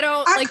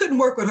 I couldn't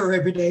work with her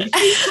every day.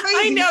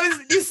 I know.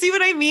 You see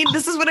what I mean?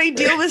 This is what I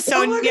deal with.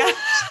 Sonia.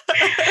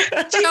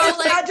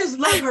 I just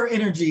love her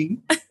energy.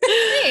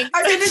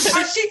 I mean,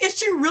 is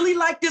she really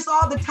like this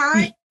all the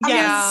time?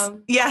 Yes.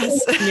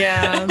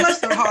 Yeah.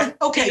 Bless her heart.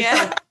 Okay.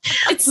 Yeah.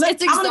 So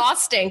it's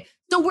exhausting.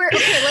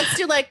 Let's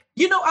do like,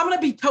 I'm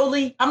going to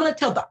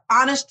tell the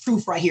honest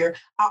truth right here.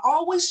 I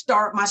always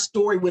start my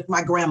story with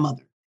my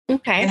grandmother.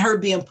 Okay. And her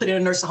being put in a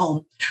nursing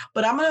home.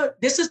 But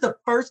this is the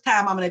first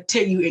time I'm going to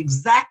tell you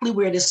exactly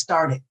where this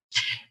started.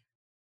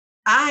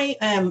 I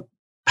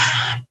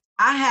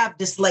have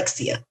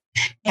dyslexia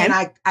and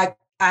I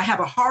have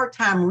a hard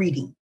time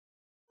reading.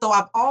 So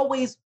I've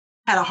always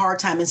had a hard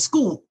time in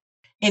school.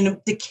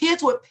 And the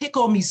kids would pick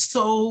on me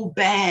so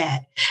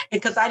bad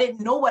because I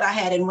didn't know what I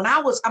had. And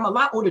I'm a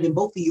lot older than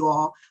both of you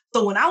all.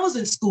 So when I was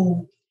in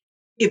school,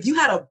 if you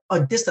had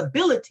a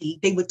disability,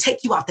 they would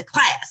take you out the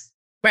class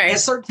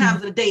at certain times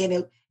of the day.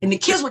 And the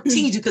kids would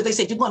tease you because they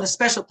said, you're going to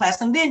special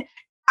class. And then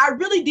I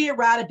really did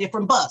ride a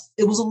different bus.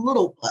 It was a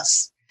little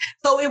bus.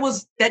 So it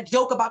was that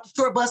joke about the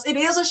short bus. It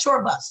is a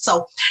short bus.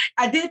 So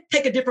I did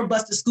take a different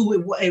bus to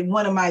school in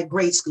one of my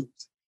grade schools.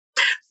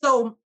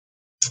 So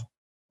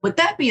with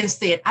that being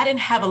said, I didn't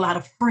have a lot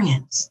of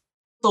friends.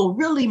 So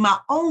really my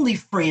only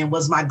friend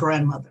was my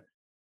grandmother,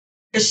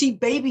 because she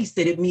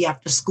babysitted me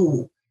after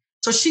school.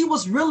 So she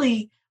was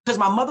really, because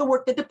my mother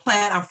worked at the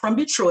plant. I'm from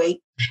Detroit.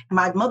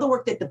 My mother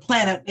worked at the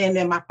plant and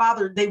then my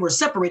father, they were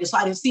separated. So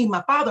I didn't see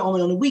my father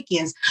only on the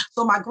weekends.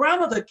 So my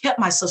grandmother kept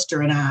my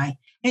sister and I,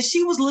 and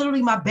she was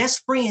literally my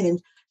best friend.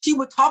 And she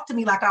would talk to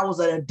me like I was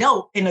an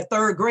adult in the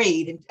third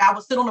grade. And I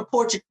would sit on the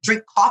porch and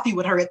drink coffee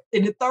with her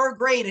in the third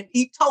grade and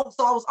eat toast.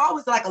 So I was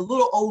always like a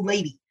little old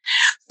lady.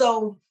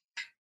 So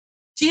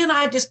she and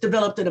I just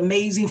developed an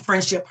amazing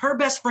friendship. Her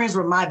best friends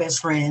were my best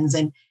friends.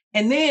 And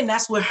then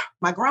that's where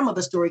my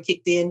grandmother's story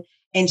kicked in.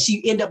 And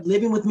she ended up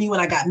living with me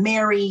when I got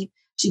married.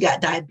 She got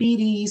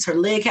diabetes. Her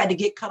leg had to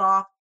get cut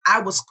off.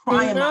 I was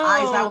crying my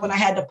eyes out when I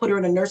had to put her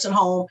in a nursing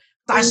home.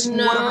 So I swore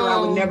to her I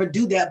would never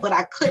do that, but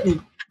I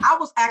couldn't. I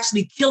was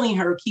actually killing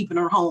her, keeping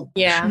her home.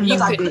 Yeah.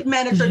 Because I couldn't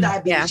manage her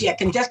diabetes. Yeah. She had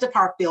congestive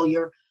heart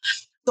failure.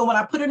 So when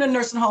I put her in a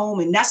nursing home,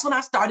 and that's when I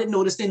started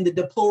noticing the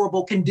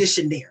deplorable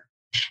condition there.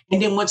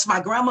 And then once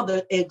my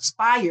grandmother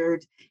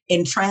expired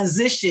and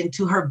transitioned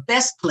to her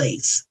best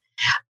place,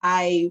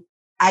 I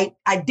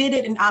did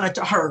it in honor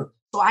to her.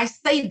 So I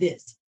say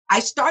this, I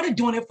started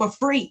doing it for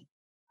free.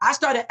 I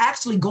started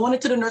actually going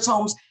into the nurse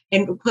homes,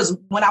 And because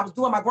when I was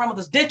doing my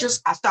grandmother's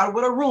dentures, I started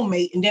with a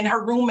roommate and then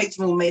her roommate's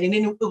roommate. And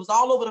then it was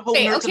all over the whole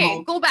nursing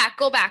home. Go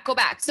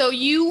back. So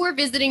you were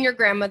visiting your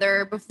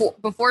grandmother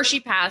before she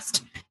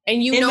passed,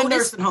 and you in noticed, the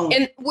nursing home.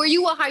 And were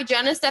you a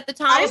hygienist at the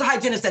time? I was a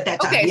hygienist at that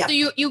time. Okay, yeah.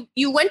 so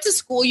you went to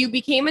school, you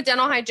became a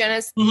dental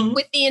hygienist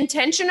with the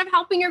intention of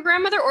helping your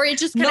grandmother, or it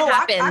just kind of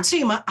happened? I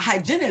became a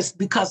hygienist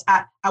because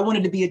I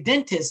wanted to be a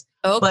dentist,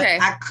 but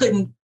I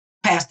couldn't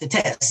pass the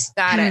test.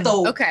 Got it.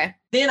 So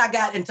then I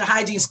got into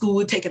hygiene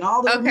school, taking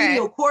all the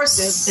remedial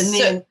courses, and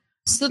then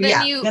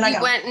you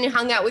went and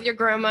hung out with your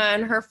grandma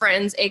and her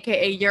friends,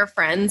 aka your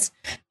friends,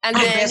 and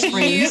my then best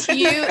friends.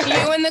 you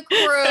and the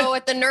crew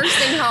at the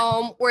nursing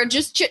home were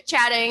just chit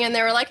chatting, and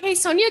they were like, "Hey,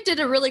 Sonia did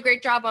a really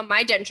great job on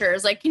my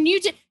dentures. Like,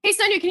 hey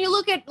Sonia, can you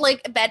look at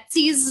like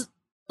Betsy's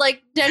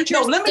like dentures?"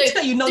 No, let me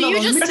tell you.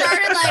 You just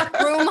started like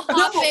room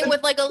hopping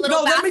with like a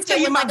little basket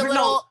with like a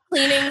little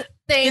cleaning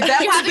thing. That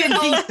would have been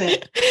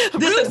decent.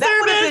 Listen, that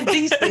would have been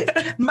decent.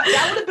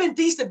 That would have been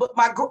decent. But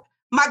my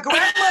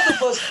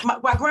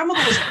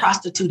grandmother was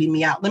prostituting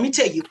me out. Let me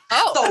tell you.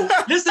 Oh,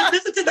 so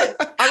listen to this.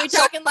 Are we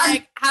talking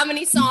like how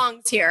many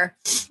songs here?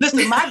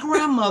 Listen, my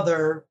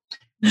grandmother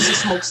used to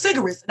smoke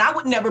cigarettes, and I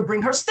would never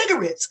bring her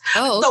cigarettes.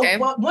 Oh, okay.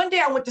 So one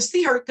day I went to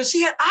see her because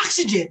she had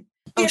oxygen.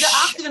 She had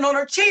oxygen on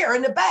her chair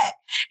in the back,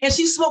 and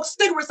she smoked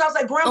cigarettes. I was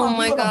like,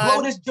 Grandma, you're gonna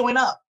blow this joint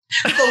up.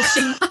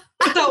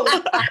 So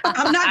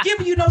I'm not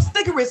giving you no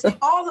cigarettes.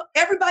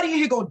 Everybody in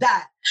here gonna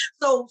die.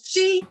 So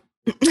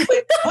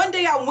one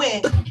day I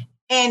went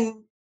and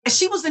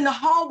she was in the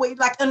hallway,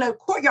 like in the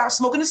courtyard,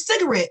 smoking a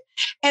cigarette.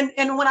 And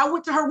when I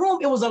went to her room,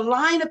 it was a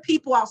line of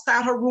people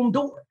outside her room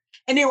door.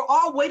 And they were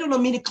all waiting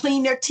on me to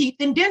clean their teeth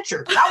and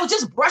dentures. I was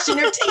just brushing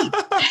their teeth.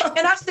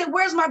 And I said,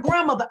 "Where's my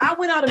grandmother?" I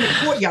went out in the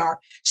courtyard.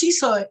 She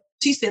said,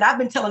 "I've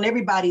been telling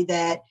everybody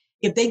that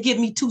if they give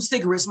me 2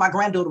 cigarettes, my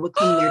granddaughter would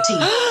clean their teeth."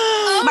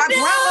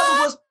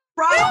 Grandmother was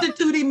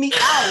prostituting me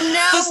out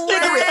for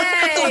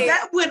cigarettes. So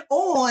that went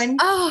on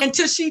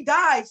until she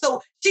died.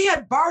 So she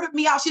had bartered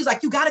me out. She's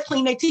like, "You got to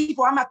clean their teeth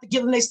or I'm going to have to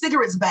give them their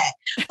cigarettes back."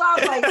 So I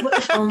was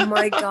like, oh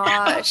my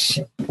gosh.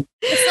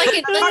 It's like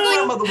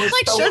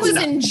she was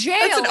in jail.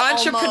 That's an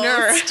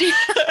entrepreneur. She's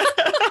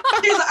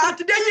like,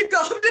 there you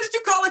go. Did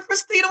you call her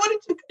Christina?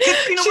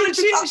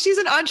 She's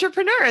an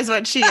entrepreneur is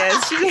what she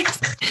is.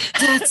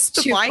 That's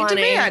too blind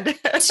funny. Demand.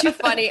 Too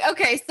funny.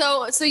 Okay,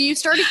 so you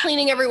started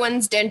cleaning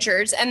everyone's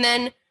dentures, and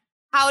then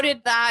how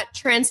did that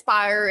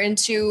transpire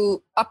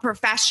into a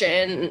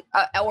profession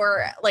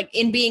or like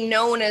in being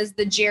known as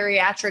the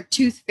geriatric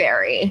tooth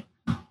fairy?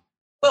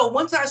 Well,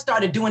 once I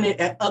started doing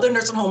it, other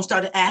nursing homes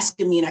started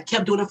asking me, and I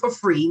kept doing it for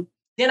free.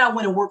 Then I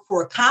went and worked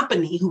for a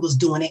company who was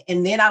doing it,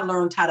 and then I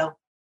learned how to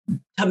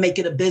make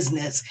it a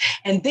business.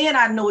 And then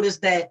I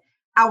noticed that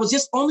I was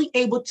just only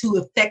able to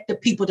affect the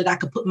people that I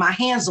could put my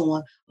hands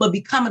on, but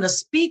becoming a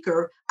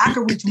speaker, I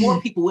could reach more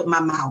people with my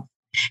mouth.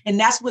 And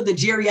that's where the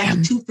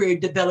geriatric tooth fairy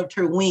developed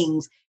her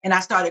wings. And I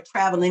started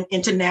traveling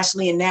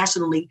internationally and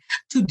nationally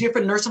to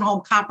different nursing home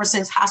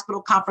conferences,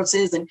 hospital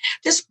conferences, and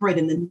just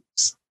spreading the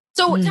news.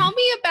 So tell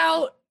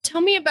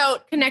me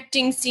about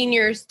connecting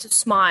seniors to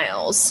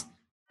smiles.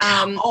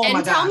 And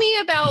tell me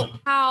about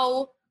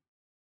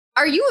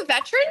are you a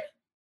veteran?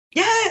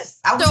 Yes.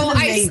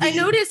 I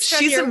noticed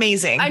she's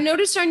amazing. I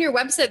noticed on your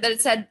website that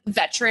it said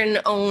veteran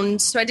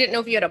owned. So I didn't know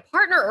if you had a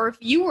partner or if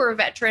you were a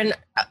veteran.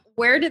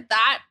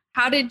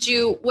 How did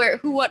you,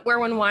 who, what, where,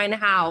 when, why, and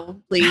how,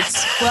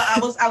 please?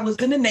 Well, I was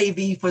in the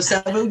Navy for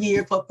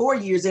 4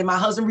 years, and my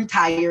husband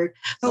retired.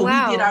 So we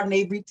did our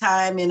Navy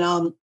time,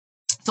 and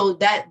so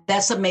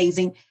that's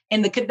amazing.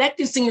 And the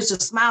Connecting Seniors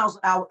to Smiles,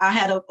 I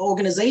had an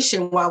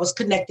organization where I was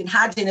connecting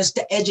hygienists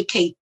to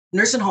educate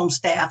nursing home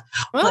staff.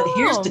 But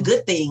here's the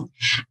good thing.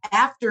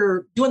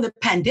 During the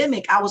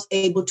pandemic, I was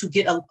able to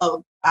get on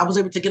the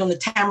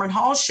Tamron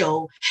Hall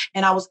show,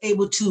 and I was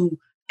able to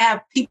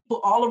have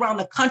people all around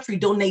the country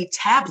donate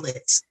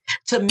tablets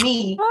to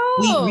me.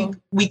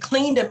 We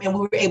cleaned them and we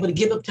were able to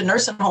give them to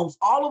nursing homes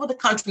all over the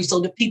country so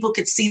that people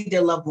could see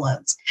their loved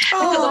ones.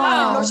 Because a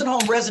lot of nursing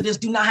home residents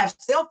do not have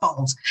cell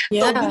phones.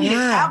 So we needed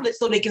tablets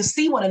so they can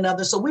see one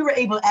another. So we were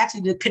able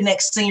actually to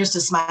connect seniors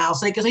to Smile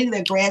so they could see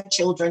their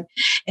grandchildren.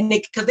 And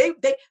because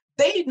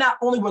they not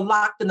only were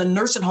locked in the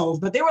nursing homes,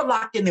 but they were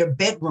locked in their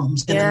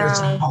bedrooms in the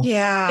nursing home.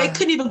 Yeah. They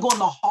couldn't even go in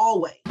the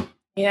hallway.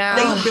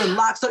 Yeah. They're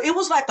locked. So it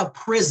was like a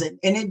prison,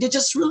 and it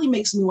just really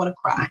makes me want to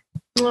cry.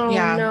 Oh,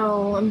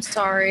 no, I'm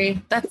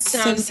sorry. That's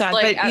so sad.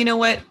 Like, but you know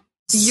what?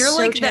 You're so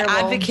like terrible. The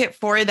advocate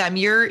for them.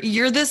 You're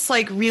this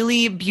like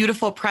really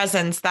beautiful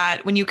presence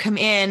that when you come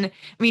in, I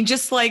mean,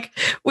 just like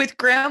with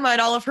grandma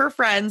and all of her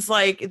friends,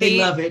 like they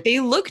love it. They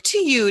look to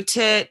you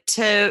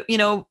to, you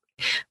know,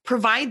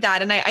 provide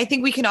that. And I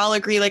think we can all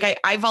agree, like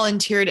I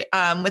volunteered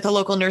with a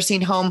local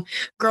nursing home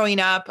growing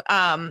up.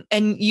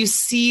 And you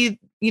see,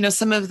 you know,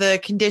 some of the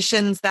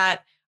conditions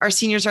that our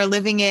seniors are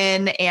living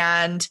in,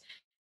 and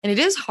it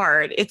is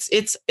hard.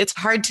 It's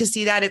hard to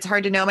see that. It's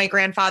hard to know. My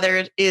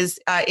grandfather is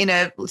in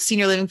a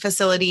senior living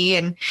facility,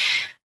 and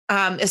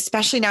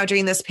especially now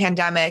during this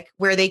pandemic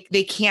where they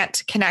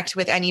can't connect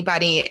with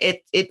anybody.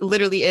 It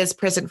literally is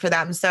prison for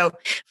them. So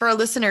for our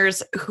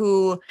listeners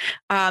who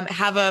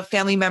have a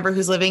family member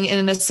who's living in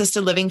an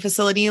assisted living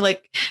facility,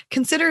 like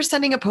consider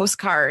sending a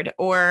postcard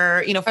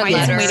or, find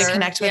some way to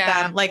connect with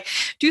them, like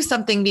do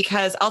something,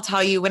 because I'll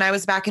tell you, when I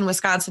was back in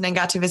Wisconsin and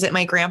got to visit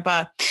my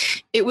grandpa,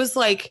 it was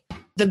like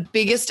the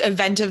biggest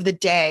event of the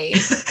day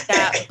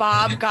that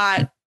Bob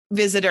got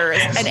visitors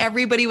and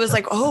everybody was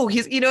like, oh,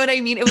 he's, you know what I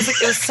mean? It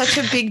was such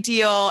a big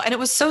deal. And it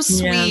was so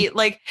sweet. Yeah.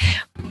 Like,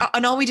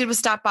 and all we did was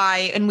stop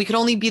by, and we could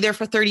only be there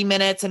for 30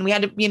 minutes. And we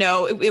had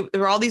to, there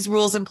were all these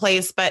rules in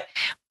place, but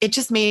it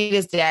just made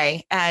his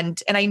day.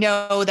 And I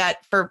know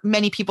that for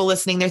many people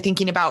listening, they're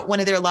thinking about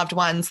one of their loved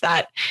ones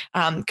that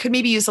could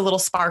maybe use a little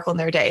sparkle in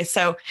their day.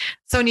 So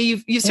Sonia,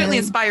 you've certainly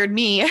inspired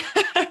me,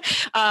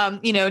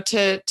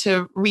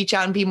 to reach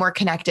out and be more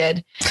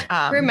connected.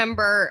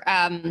 Remember,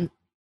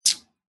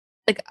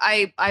 like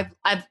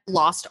I've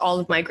lost all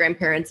of my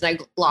grandparents, and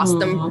I lost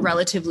them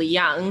relatively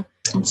young.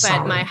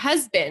 But my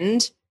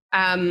husband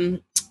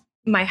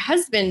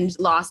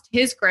lost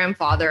his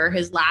grandfather,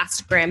 his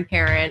last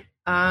grandparent,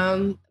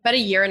 about a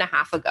year and a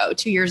half ago,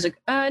 2 years ago.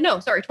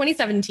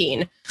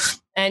 2017.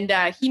 And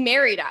he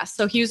married us.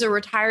 So he was a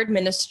retired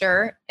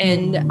minister.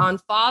 And on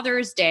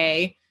Father's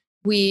Day,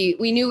 we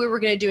knew we were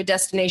going to do a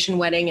destination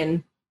wedding.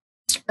 And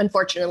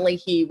unfortunately,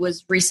 he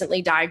was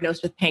recently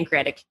diagnosed with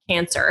pancreatic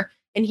cancer.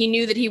 And he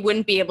knew that he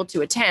wouldn't be able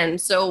to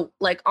attend. So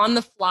like on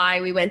the fly,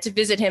 we went to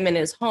visit him in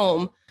his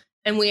home,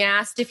 and we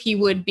asked if he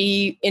would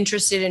be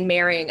interested in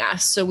marrying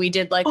us. So we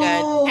did like a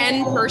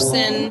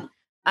 10-person,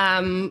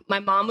 my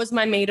mom was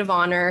my maid of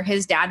honor.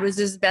 His dad was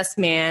his best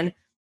man.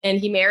 And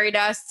he married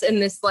us in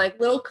this like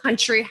little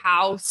country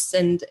house.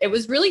 And it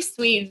was really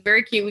sweet,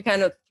 very cute. We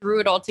kind of threw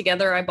it all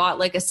together. I bought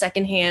like a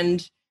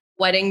secondhand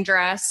wedding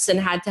dress and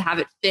had to have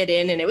it fit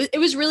in. And it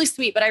was really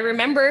sweet. But I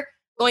remember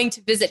going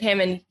to visit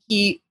him, and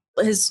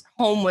his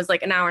home was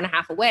like an hour and a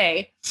half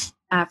away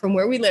from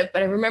where we live.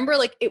 But I remember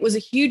like it was a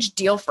huge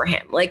deal for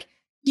him. Like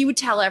he would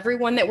tell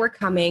everyone that we're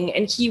coming,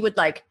 and he would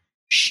like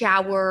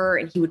shower,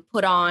 and he would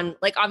put on,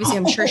 like, obviously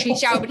I'm sure she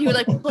showered, but he would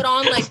like put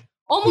on like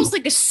almost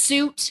like a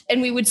suit,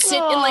 and we would sit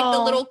in like the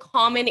little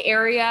common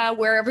area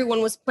where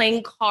everyone was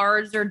playing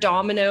cards or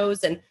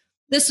dominoes. And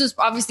this was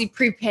obviously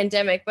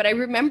pre-pandemic, but I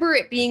remember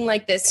it being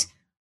like this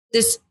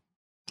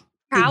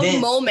proud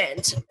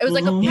moment. It was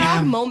like a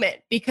proud moment,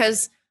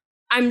 because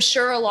I'm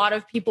sure a lot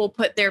of people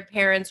put their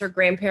parents or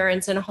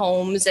grandparents in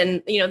homes,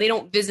 and, they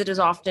don't visit as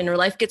often, or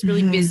life gets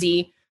really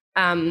busy.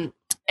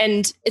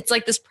 And it's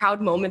like this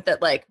proud moment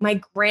that like my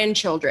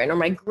grandchildren or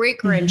my great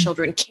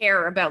grandchildren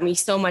care about me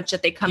so much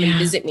that they come and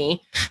visit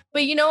me.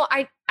 But,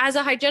 as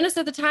a hygienist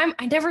at the time,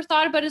 I never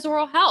thought about his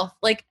oral health.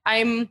 Like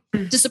I'm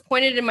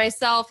disappointed in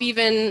myself,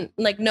 even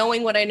like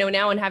knowing what I know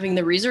now and having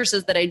the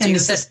resources that I do. And the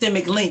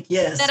systemic link,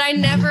 yes. That I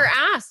never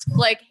asked,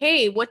 like,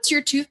 hey, what's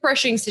your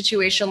toothbrushing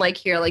situation like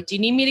here? Like, do you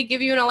need me to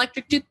give you an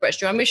electric toothbrush?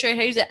 Do you want me to show you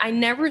how to use it? I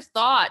never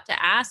thought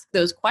to ask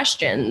those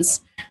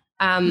questions.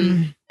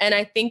 And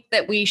I think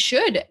that we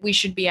should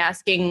be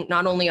asking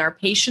not only our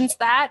patients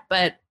that,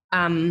 but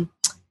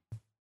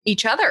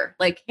each other,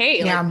 like,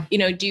 hey,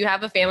 like, do you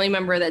have a family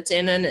member that's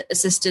in an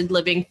assisted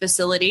living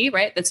facility?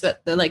 Right. That's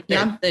what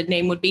the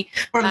name would be.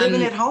 Or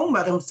living at home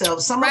by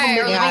themselves. Some of them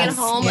living at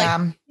home. Yeah.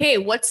 Like, hey,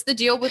 what's the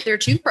deal with their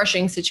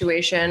toothbrushing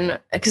situation?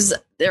 Because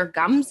their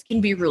gums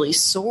can be really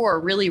sore,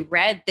 really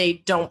red.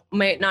 They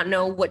might not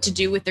know what to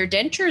do with their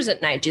dentures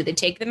at night. Do they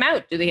take them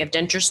out? Do they have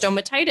denture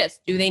stomatitis?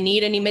 Do they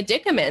need any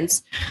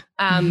medicaments?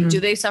 Do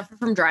they suffer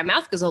from dry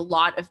mouth? Because a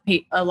lot of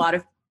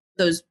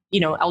those,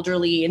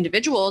 elderly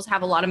individuals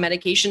have a lot of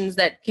medications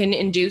that can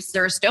induce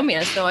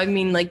xerostomia. So, I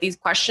mean, like these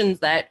questions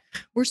that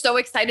we're so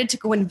excited to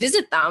go and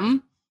visit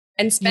them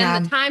and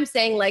spend the time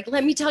saying, like,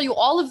 let me tell you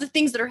all of the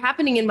things that are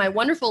happening in my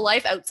wonderful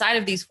life outside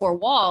of these four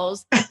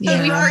walls.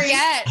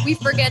 We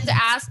forget to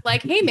ask,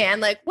 like, hey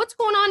man, like what's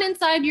going on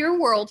inside your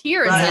world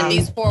here inside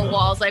these four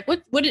walls? Like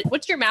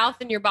what's your mouth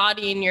and your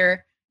body and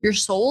your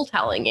soul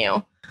telling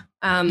you?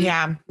 I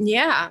love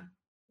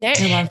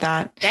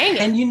that. Dang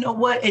it. And you know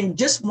what? And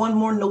just one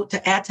more note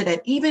to add to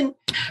that, even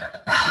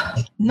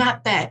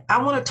not that. I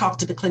want to talk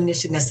to the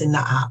clinician that's in the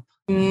op.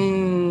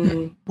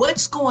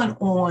 What's going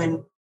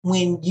on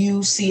when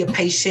you see a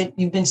patient,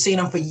 you've been seeing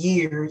them for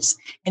years,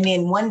 and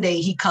then one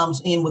day he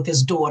comes in with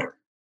his daughter.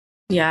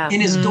 Yeah.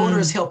 And his daughter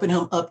is helping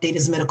him update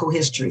his medical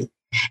history.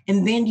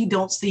 And then you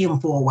don't see him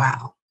for a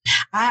while.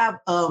 I have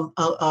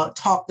a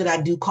talk that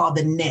I do called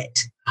the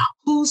net.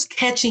 Who's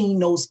catching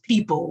those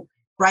people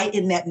right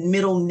in that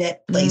middle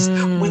net place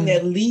when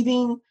they're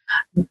leaving,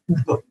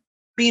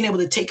 being able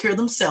to take care of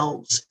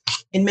themselves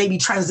and maybe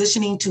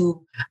transitioning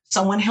to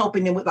someone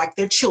helping them with like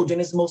their children,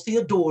 is mostly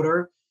a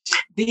daughter,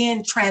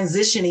 then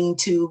transitioning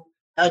to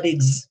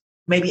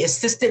maybe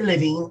assisted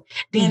living,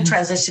 then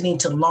transitioning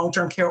to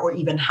long-term care or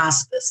even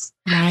hospice.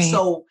 Right.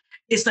 So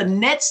it's a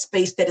net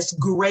space that is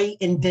gray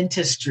in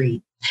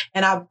dentistry.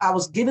 And I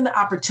was given the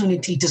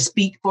opportunity to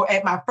speak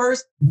at my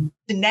first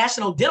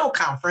National Dental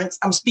Conference.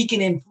 I'm speaking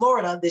in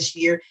Florida this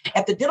year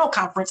at the dental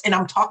conference, and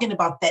I'm talking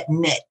about that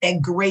net,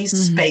 that gray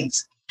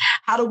space.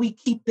 How do we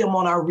keep them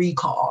on our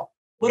recall?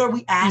 What are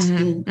we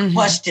asking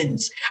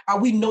questions? Are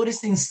we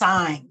noticing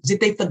signs? Did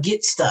they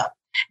forget stuff?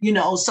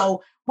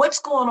 So what's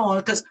going on?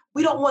 Because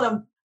we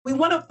want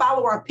to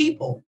follow our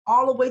people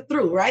all the way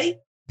through, right?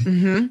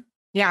 Mm-hmm.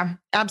 Yeah,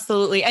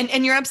 absolutely.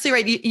 And you're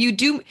absolutely right. You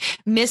do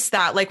miss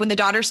that. Like when the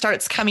daughter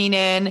starts coming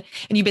in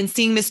and you've been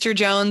seeing Mr.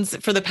 Jones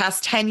for the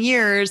past 10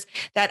 years,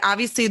 that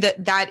obviously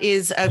that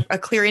is a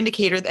clear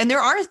indicator. And there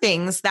are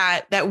things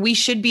that we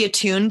should be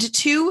attuned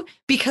to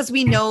because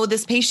we know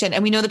this patient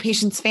and we know the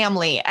patient's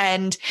family.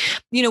 And,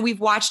 we've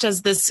watched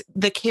as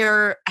the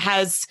care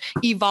has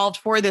evolved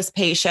for this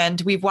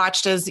patient. We've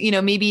watched as,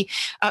 maybe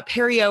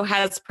perio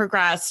has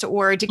progressed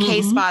or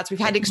decay spots. We've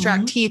had to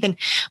extract teeth. And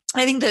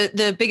I think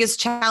the biggest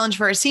challenge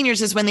for our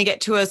seniors is when they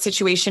get to a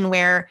situation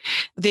where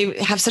they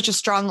have such a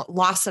strong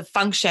loss of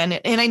function.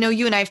 And I know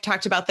you and I have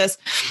talked about this,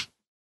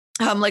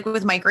 like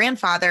with my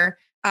grandfather,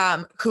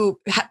 who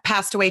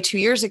passed away 2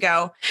 years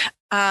ago.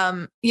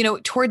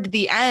 Toward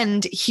the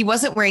end, he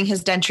wasn't wearing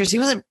his dentures. He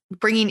wasn't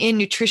bringing in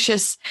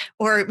nutritious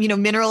or,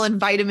 mineral and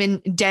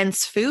vitamin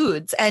dense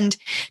foods. And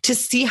to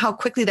see how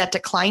quickly that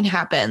decline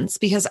happens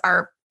because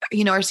our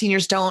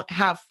seniors don't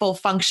have full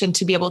function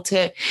to be able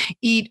to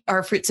eat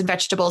our fruits and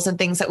vegetables and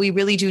things that we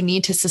really do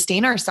need to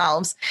sustain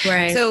ourselves.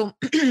 Right. So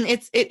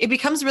it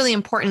becomes really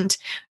important,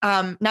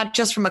 not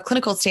just from a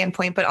clinical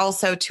standpoint, but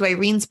also to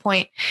Irene's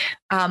point.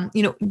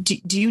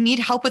 Do you need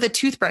help with a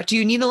toothbrush? Do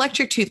you need an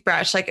electric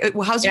toothbrush? Like,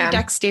 how's your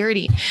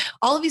dexterity?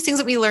 All of these things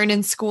that we learned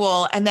in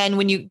school. And then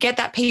when you get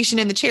that patient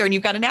in the chair and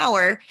you've got an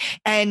hour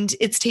and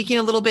it's taking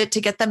a little bit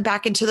to get them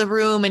back into the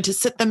room and to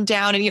sit them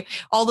down and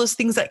all those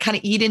things that kind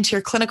of eat into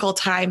your clinical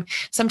time.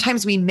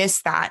 Sometimes we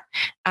miss that,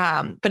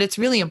 but it's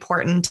really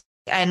important.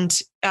 And,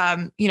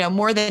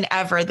 more than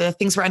ever, the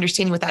things we're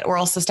understanding with that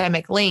oral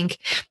systemic link,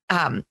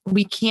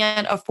 we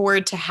can't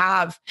afford to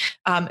have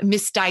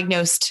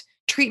misdiagnosed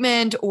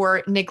treatment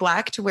or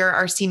neglect where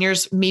our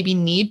seniors maybe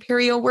need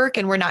perio work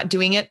and we're not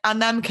doing it on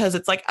them because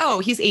it's like, oh,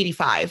 he's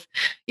 85,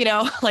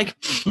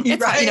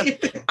 it's,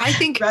 right. I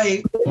think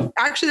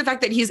actually the fact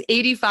that he's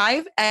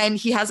 85 and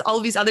he has all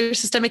of these other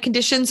systemic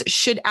conditions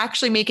should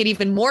actually make it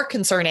even more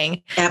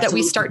concerning that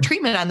we start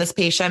treatment on this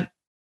patient.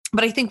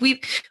 But I think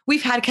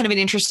we've had kind of an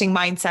interesting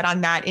mindset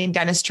on that in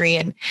dentistry.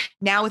 And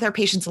now with our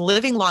patients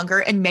living longer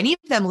and many of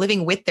them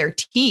living with their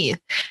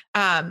teeth,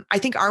 I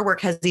think our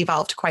work has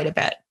evolved quite a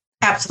bit.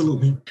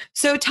 Absolutely.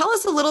 So tell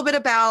us a little bit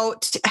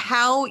about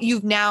how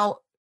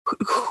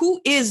who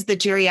is the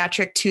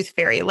geriatric tooth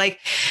fairy? Like,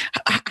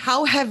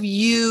 how have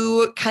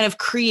you kind of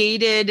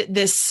created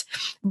this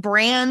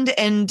brand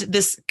and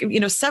this,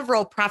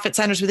 several profit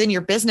centers within your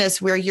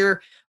business where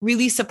you're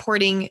really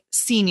supporting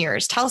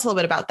seniors? Tell us a little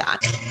bit about that.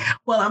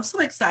 Well, I'm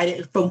so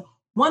excited.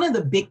 One of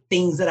the big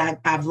things that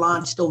I've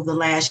launched over the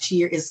last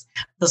year is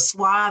the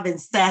Suave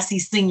and Sassy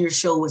Senior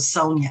Show with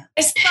Sonia.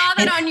 I saw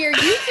that on your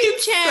YouTube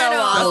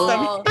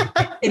channel. So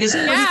awesome. It is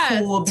pretty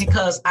cool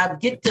because I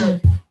get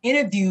to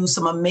interview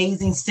some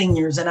amazing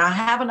seniors, and I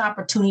have an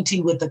opportunity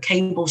with the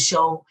cable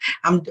show.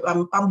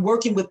 I'm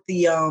working with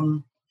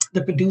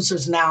the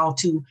producers now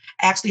to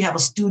actually have a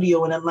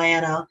studio in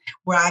Atlanta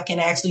where I can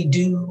actually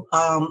do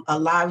a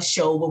live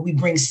show where we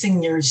bring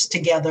seniors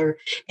together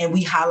and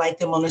we highlight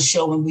them on the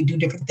show and we do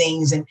different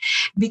things. And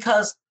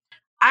because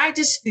I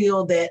just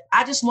feel that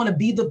I just want to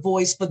be the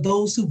voice for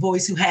those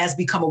who has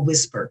become a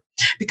whisper.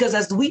 Because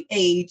as we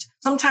age,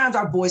 sometimes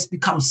our voice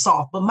becomes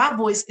soft, but my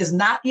voice is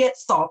not yet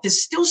soft.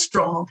 It's still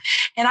strong.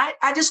 And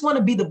I just want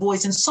to be the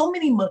voice. And so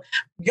many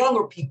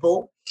younger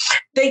people,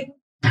 they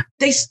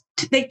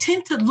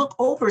tend to look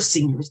over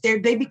seniors.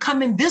 They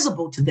become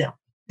invisible to them.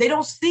 They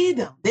don't see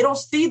them. They don't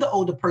see the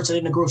older person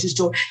in the grocery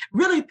store.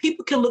 Really,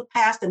 people can look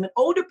past them, and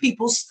older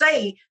people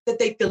say that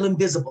they feel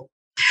invisible.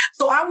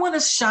 So I want to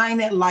shine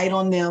that light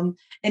on them.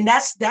 And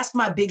that's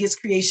my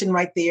biggest creation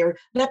right there.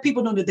 Let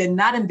people know that they're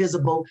not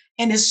invisible.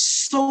 And there's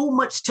so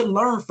much to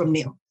learn from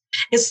them.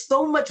 It's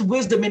so much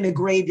wisdom in the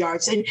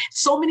graveyards. And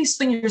so many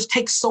seniors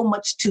take so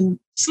much to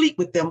sleep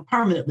with them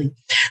permanently.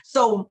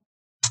 So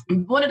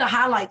one of the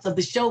highlights of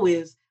the show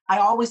is I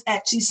always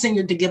ask each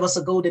senior to give us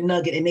a golden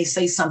nugget and they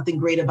say something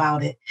great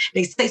about it.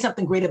 They say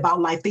something great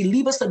about life. They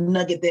leave us a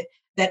nugget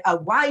that a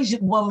wise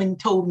woman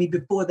told me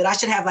before that I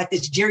should have like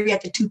this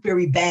geriatric tooth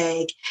fairy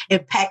bag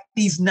and pack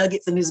these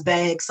nuggets in this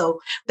bag.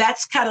 So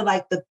that's kind of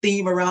like the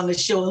theme around the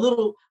show. A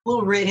little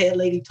redhead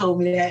lady told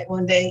me that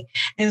one day.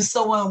 And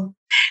so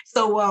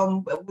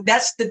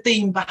that's the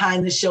theme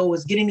behind the show,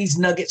 is getting these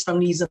nuggets from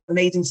these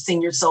amazing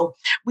seniors. So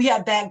we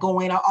have that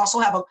going. I also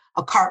have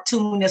a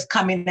cartoon that's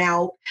coming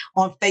out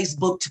on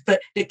Facebook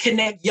to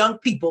connect young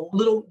people,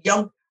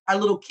 our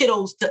little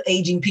kiddos to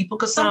aging people,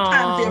 because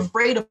sometimes they're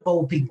afraid of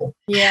old people.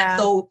 Yeah.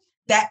 So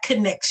that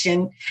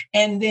connection,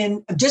 and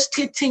then just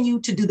continue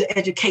to do the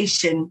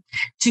education,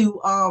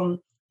 to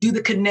do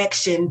the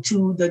connection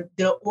to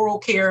the oral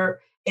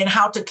care and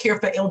how to care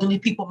for elderly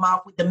people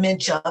with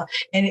dementia,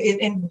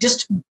 and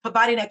just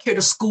providing that care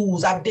to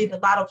schools. I did a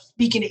lot of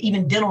speaking at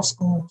even dental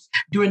schools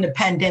during the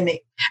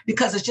pandemic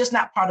because it's just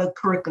not part of the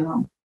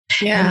curriculum.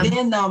 Yeah.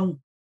 And then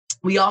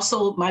we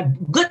also, my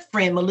good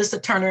friend Melissa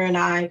Turner and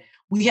I,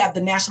 we have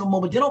the National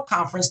Mobile Dental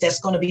Conference that's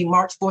going to be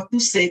March 4th through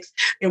 6th,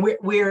 and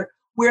we're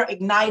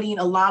igniting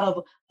a lot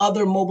of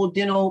other mobile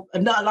dental, a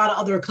lot of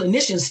other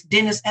clinicians,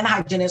 dentists and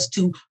hygienists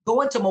to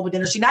go into mobile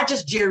dentistry, not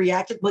just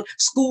geriatric, but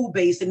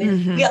school-based. And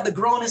then we have the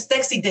grown and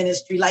sexy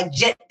dentistry like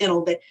Jet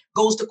Dental that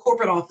goes to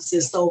corporate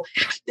offices. So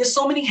there's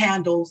so many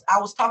handles. I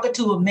was talking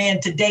to a man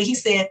today. He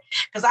said,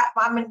 because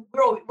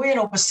we're in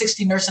over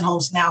 60 nursing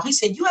homes now. He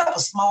said, you have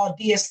a small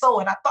DSO.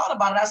 And I thought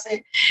about it. I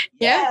said,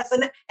 yes.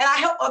 And I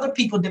help other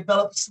people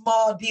develop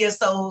small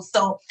DSOs.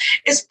 So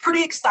it's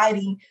pretty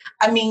exciting.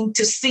 I mean,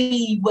 to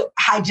see what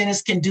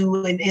hygienists can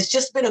do. And it's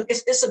just been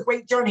it's a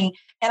great journey.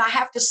 And I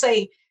have to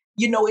say,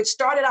 it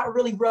started out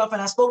really rough.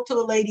 And I spoke to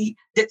a lady,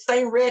 that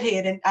same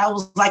redhead, and I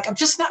was like, I'm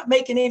just not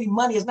making any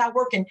money. It's not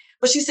working.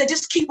 But she said,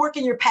 just keep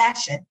working your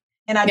passion.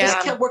 And I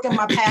just kept working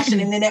my passion,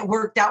 and then that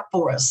worked out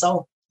for us.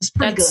 So it's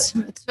pretty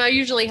good. It's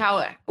usually how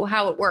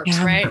it works,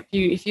 right?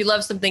 If you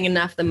love something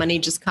enough, the money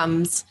just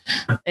comes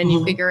and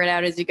you figure it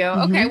out as you go.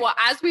 Okay. Well,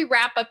 as we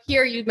wrap up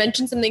here, you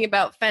mentioned something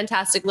about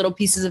fantastic little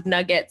pieces of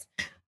nuggets,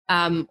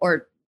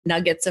 or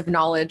nuggets of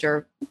knowledge,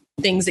 or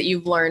things that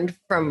you've learned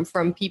from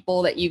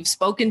people that you've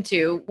spoken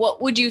to.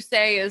 What would you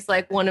say is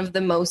like one of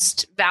the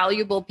most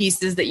valuable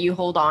pieces that you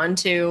hold on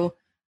to?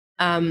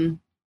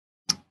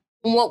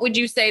 What would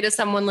you say to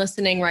someone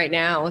listening right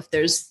now if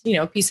there's,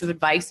 a piece of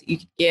advice that you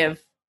could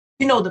give?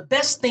 The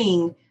best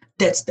thing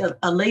that's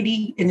a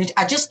lady, and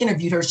I just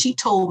interviewed her. She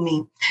told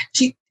me,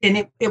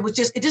 it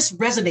just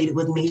resonated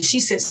with me. She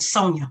said,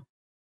 Sonia,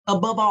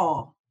 above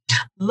all,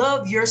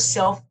 love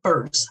yourself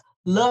first.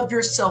 Love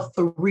yourself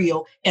for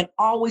real, and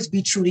always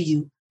be true to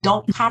you.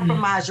 Don't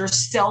compromise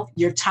yourself,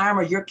 your time,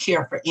 or your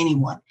care for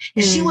anyone.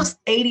 And she was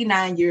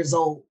 89 years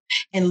old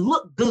and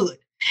looked good.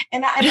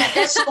 And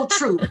that's so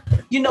true.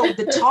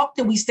 The talk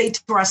that we say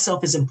to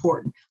ourselves is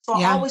important. So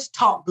I always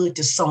talk good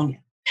to Sonia.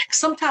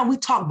 Sometimes we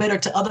talk better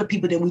to other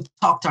people than we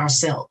talk to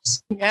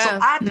ourselves. Yeah. So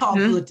I talk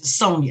good to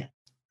Sonia.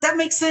 That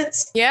makes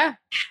sense? Yeah,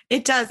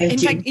 it does. In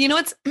fact,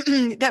 what's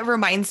that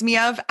reminds me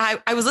of?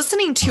 I was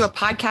listening to a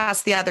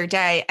podcast the other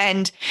day,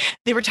 and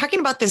they were talking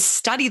about this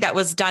study that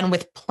was done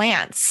with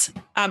plants.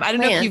 I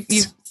don't know if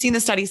you've seen the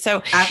study.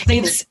 So I've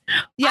seen it.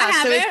 Yeah, I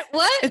haven't.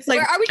 What? It's like,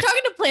 are we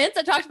talking to plants?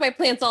 I talk to my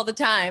plants all the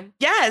time.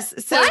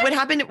 Yes. So what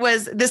happened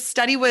was this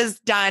study was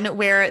done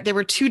where there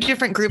were two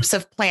different groups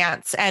of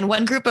plants, and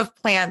one group of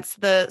plants,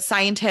 the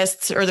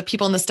scientists or the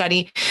people in the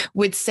study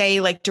would say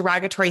like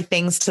derogatory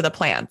things to the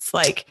plants,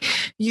 like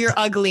you're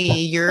ugly,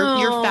 you're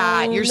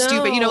fat, you're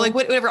stupid, like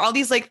whatever, all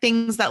these like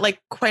things that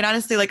like, quite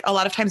honestly, like a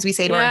lot of times we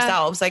say to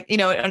ourselves, like,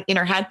 in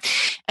our head.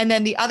 And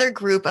then the other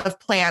group of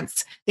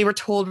plants, they were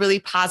told really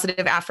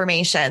positive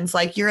affirmations,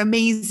 like you're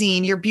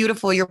amazing, you're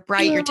beautiful, you're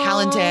bright, you're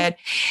talented.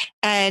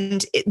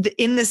 And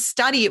in this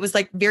study, it was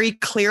like very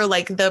clear,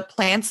 like the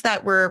plants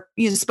that were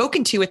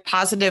spoken to with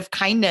positive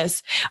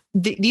kindness,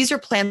 these are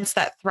plants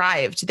that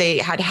thrived. They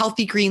had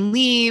healthy green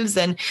leaves,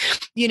 and,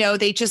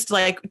 they just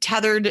like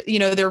tethered,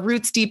 their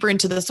roots deeper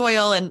into the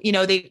soil, and,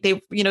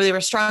 they were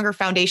a stronger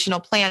foundational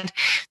plant.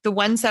 The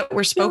ones that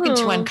were spoken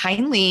to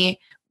unkindly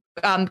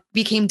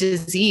became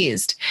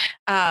diseased.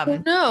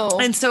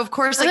 And so of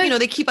course, like,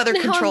 they keep other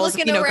controls,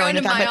 going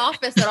in my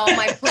office at all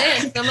my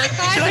plants. I'm like,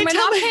 guys, am I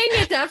not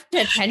paying enough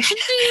attention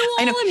to you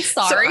all? I'm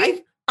sorry.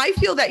 So I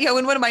feel that,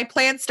 when one of my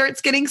plants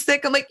starts getting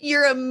sick, I'm like,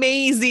 you're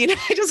amazing.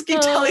 I just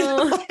keep telling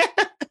them,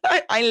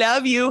 I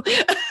love you.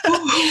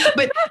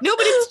 But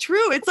it's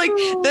true. It's like,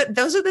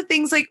 those are the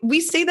things, like we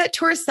say that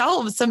to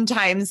ourselves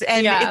sometimes.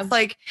 And it's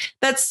like,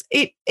 that's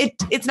it.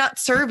 It's not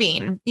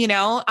serving,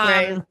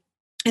 right.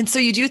 And so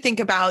you do think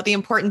about the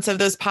importance of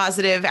those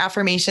positive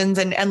affirmations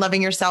and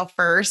loving yourself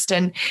first.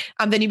 And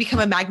then you become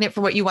a magnet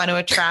for what you want to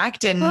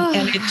attract. And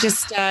it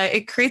just,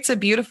 it creates a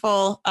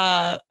beautiful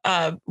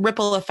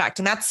ripple effect.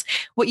 And that's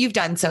what you've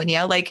done,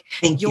 Sonia. Like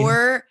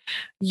your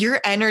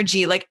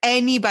energy, like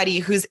anybody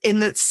who's in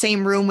the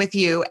same room with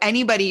you,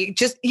 anybody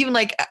just even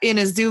like in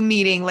a Zoom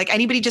meeting, like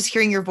anybody just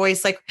hearing your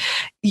voice, like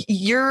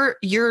your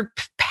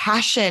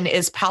passion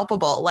is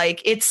palpable.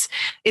 Like it's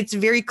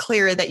very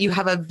clear that you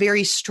have a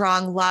very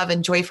strong love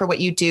and joy for what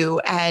you do.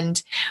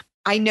 And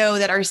I know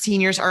that our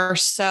seniors are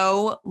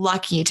so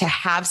lucky to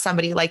have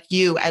somebody like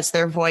you as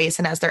their voice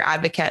and as their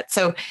advocate.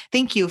 So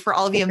thank you for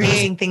all of the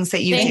amazing things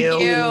that you do.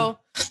 Thank you.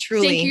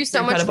 Truly. Thank you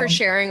so much for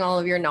sharing all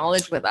of your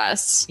knowledge with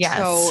us. Yes.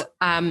 So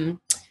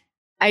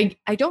I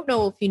don't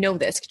know if you know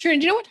this.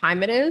 Katrina, do you know what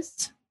time it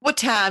is? What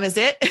time is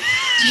it?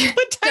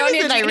 What time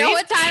Sonia, is it, do you know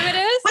what time it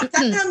is? What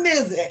time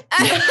is it?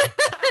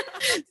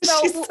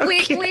 So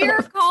we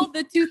are called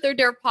the Truth or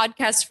Dare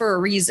podcast for a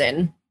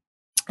reason.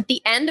 At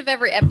the end of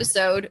every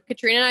episode,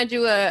 Katrina and I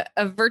do a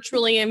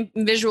virtually and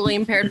visually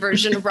impaired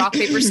version of rock,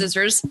 paper,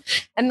 scissors,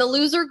 and the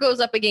loser goes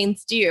up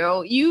against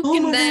you. You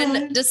can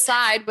then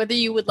decide whether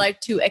you would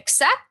like to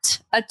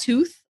accept a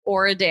tooth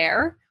or a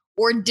dare,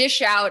 or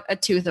dish out a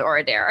tooth or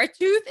a dare. A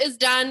tooth is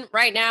done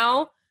right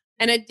now.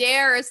 And a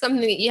dare is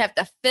something that you have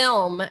to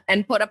film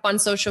and put up on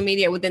social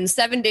media within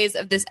 7 days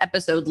of this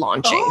episode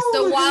launching. Oh.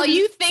 So while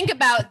you think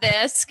about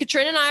this,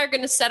 Katrina and I are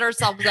going to set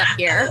ourselves up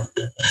here.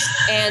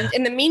 And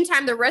in the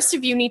meantime, the rest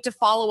of you need to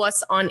follow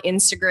us on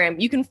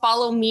Instagram. You can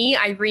follow me,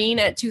 Irene,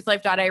 at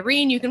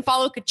toothlife.irene. You can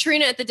follow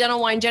Katrina at the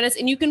Dental Wine Genesis.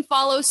 And you can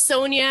follow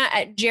Sonia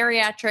at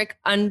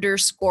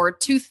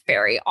geriatric_tooth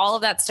fairy. All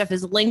of that stuff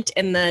is linked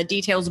in the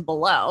details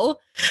below.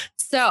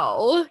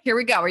 So here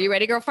we go. Are you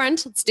ready,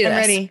 girlfriend? Let's do this. I'm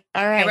ready.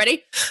 All right. You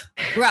ready?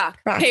 Rock,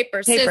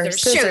 paper, scissors,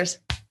 shoot.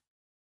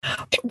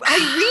 Irene,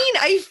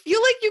 I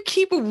feel like you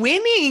keep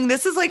winning.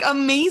 This is like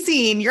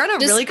amazing. You're on a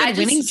really good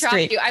winning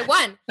streak. I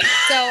won.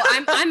 So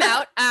I'm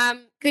out.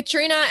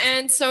 Katrina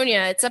and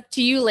Sonia, it's up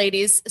to you,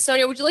 ladies.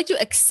 Sonia, would you like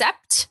to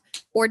accept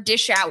or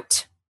dish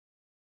out?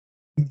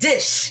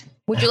 Dish.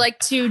 Would you like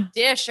to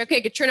dish?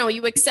 Okay, Katrina, will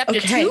you accept a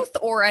tooth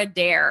or a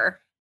dare?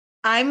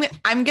 I'm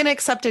gonna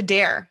accept a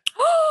dare.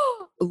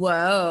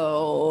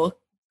 Whoa.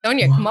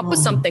 Sonia, come up with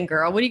something,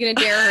 girl. What are you going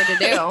to dare her to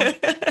do?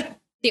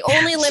 The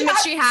only limit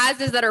she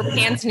has is that her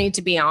pants need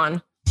to be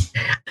on.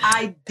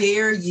 I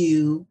dare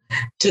you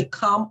to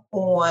come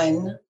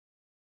on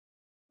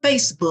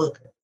Facebook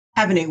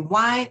having a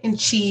wine and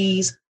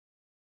cheese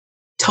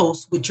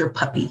toast with your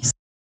puppies.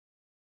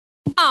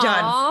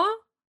 Aww.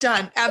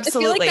 Done.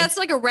 Absolutely. I feel like that's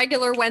like a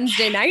regular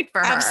Wednesday night for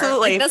her.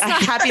 Absolutely. Like,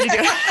 I'm happy to do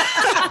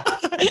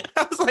it.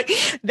 I was like,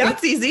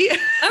 that's easy.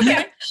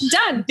 Okay.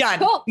 Done.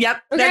 Cool.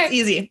 Yep. Okay. That's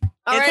easy.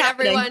 All right,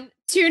 everyone.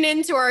 Tune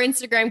into our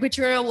Instagram.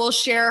 Katrina will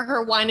share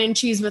her wine and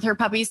cheese with her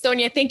puppy.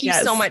 Sonia, thank you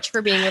so much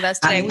for being with us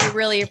today. We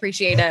really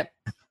appreciate it.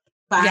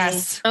 Bye.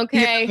 Yes.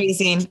 Okay. You're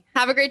amazing.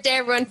 Have a great day,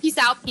 everyone. Peace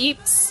out,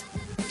 peeps.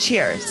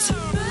 Cheers.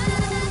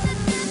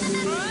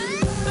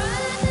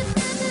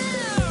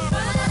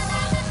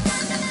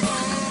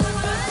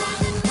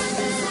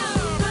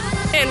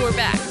 And we're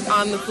back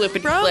on the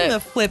flippity flip. From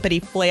the flippity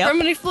flip. From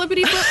the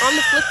flippity flip. On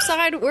the flip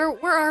side, where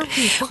are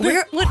we?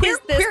 What is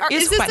this?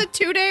 Is this a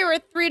 2-day or a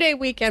 3-day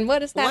weekend?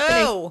 What is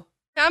happening? Whoa.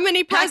 How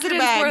many Pack your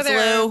presidents were bags,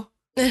 there?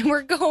 Lou.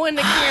 We're going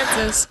to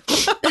Kansas.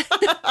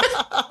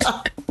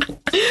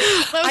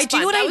 I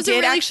do what I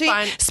did actually.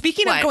 Fun.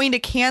 Speaking of going to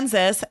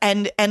Kansas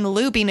and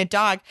Lou being a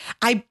dog,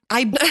 I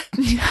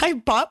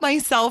bought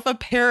myself a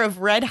pair of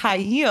red high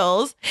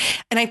heels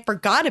and I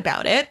forgot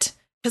about it.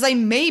 Because I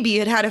maybe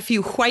had a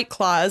few White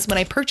Claws when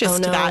I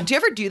purchased that. Do you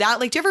ever do that?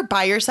 Like, do you ever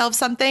buy yourself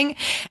something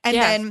and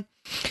then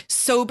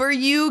sober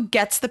you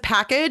gets the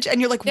package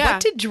and you're like, what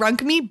did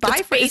drunk me buy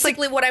It's for?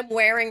 basically what I'm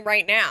wearing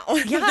right now.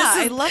 Yeah,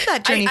 I love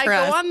that journey for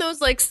us. I go on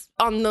those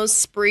on those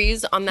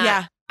sprees on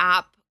that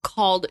app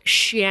called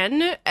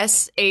Shein,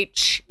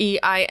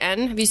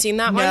 Shein. Have you seen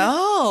that one?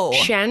 No.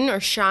 Shen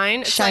or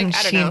Shine? It's Shine, like,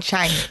 I don't know.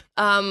 Shine.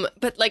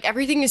 But like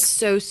everything is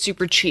so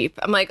super cheap.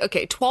 I'm like,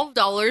 okay,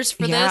 $12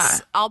 for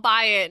this. I'll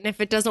buy it. And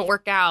if it doesn't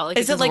work out, like,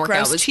 is it like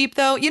gross cheap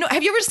though? You know,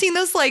 have you ever seen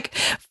those like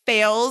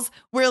fails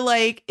where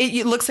like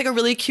it looks like a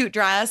really cute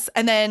dress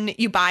and then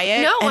you buy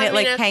it and it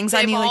like hangs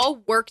on you? They've all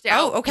worked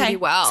out pretty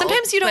well.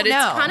 Sometimes you don't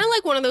know. It's kind of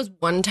like one of those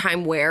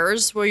one-time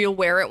wears where you'll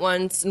wear it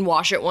once and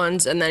wash it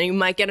once and then you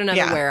might get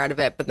another wear out of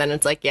it. But then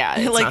it's like,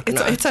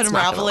 it's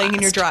unraveling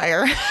in your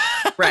dryer.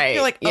 Right.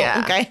 You're like,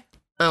 okay.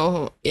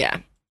 Oh, yeah.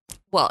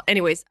 Well,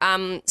 anyways,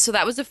 so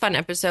that was a fun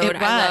episode.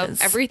 I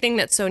love everything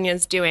that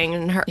Sonia's doing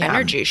and her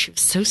energy. She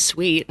was so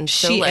sweet and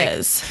so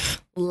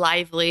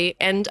lively.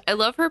 And I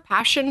love her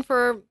passion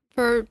for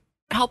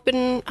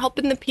helping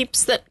the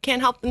peeps that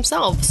can't help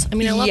themselves. I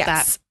mean, I love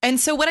that. And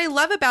so what I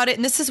love about it,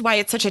 and this is why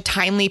it's such a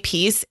timely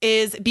piece,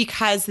 is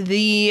because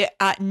the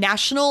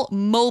National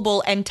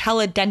Mobile and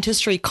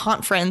Teledentistry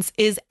Conference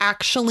is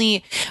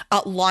actually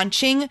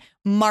launching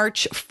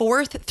March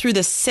 4th through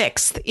the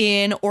 6th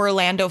in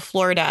Orlando,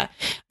 Florida.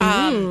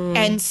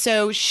 And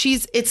so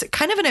it's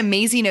kind of an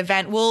amazing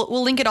event.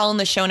 We'll link it all in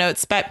the show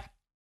notes, but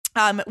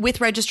with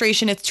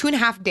registration, it's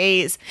 2.5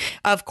 days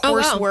of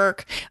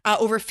coursework,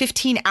 over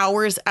 15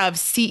 hours of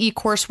CE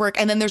coursework.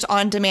 And then there's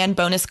on-demand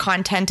bonus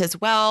content as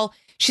well.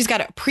 She's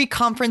got a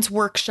pre-conference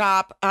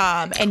workshop,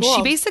 and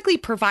she basically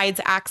provides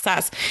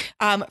access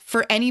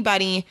for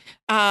anybody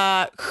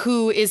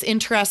who is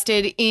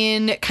interested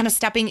in kind of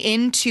stepping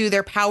into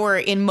their power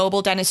in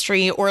mobile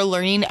dentistry or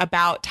learning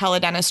about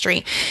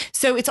teledentistry.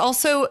 So it's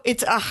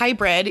a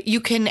hybrid.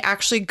 You can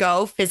actually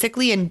go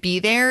physically and be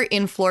there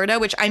in Florida,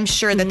 which I'm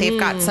sure that they've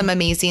got some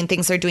amazing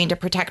things they're doing to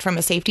protect from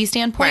a safety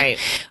standpoint.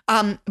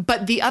 Right.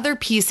 But the other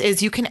piece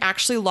is you can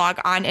actually log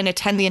on and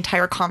attend the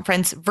entire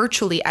conference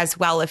virtually as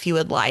well if you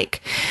would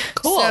like.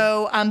 Cool.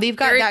 So they've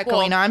got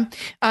going on.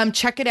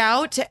 Check it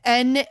out,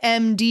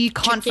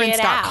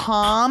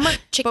 nmdconference.com.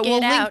 But we'll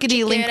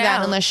link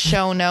that in the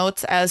show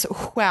notes as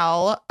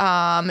well.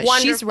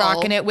 She's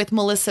rocking it with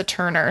Melissa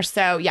Turner.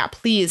 So yeah,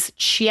 please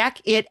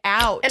check it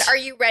out. And are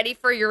you ready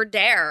for your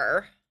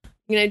dare?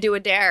 gonna do a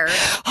dare.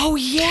 Oh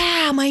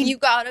yeah, you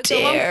gotta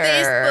go on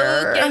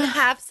Facebook and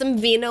have some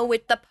vino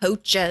with the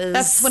poachers.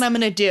 That's what I'm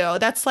gonna do.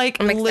 That's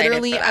like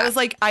literally. I was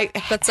like,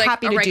 that's like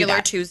happy a to regular do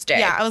that. Tuesday.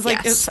 Yeah, I was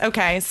like, it's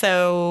okay.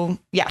 So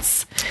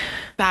yes,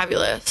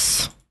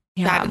 fabulous.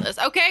 Yeah. Fabulous.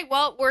 Okay,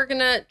 well, we're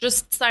gonna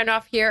just sign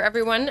off here.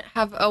 Everyone,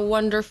 have a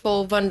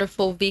wonderful,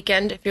 wonderful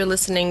weekend. If you're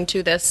listening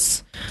to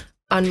this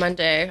on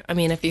Monday, I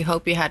mean, if you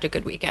hope you had a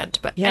good weekend,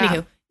 but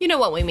anywho, you know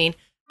what we mean.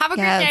 Have a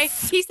great day.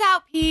 Peace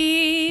out,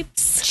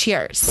 peeps.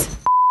 Cheers.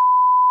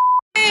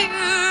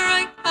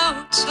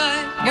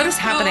 What is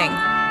happening?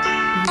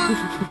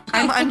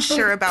 I'm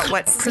unsure about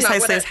what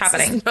precisely is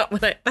happening.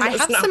 I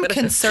have some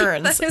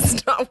concerns. That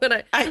is not what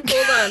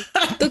hold on.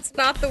 That's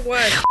not the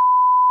one.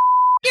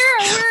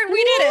 Yeah,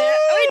 we did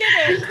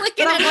it. But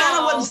I'm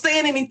glad I wasn't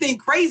saying anything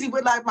crazy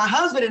with like my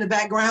husband in the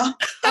background.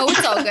 Oh,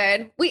 it's all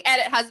good. We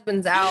edit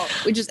husbands out.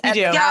 We just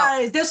edit them out.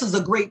 Guys, this is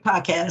a great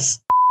podcast.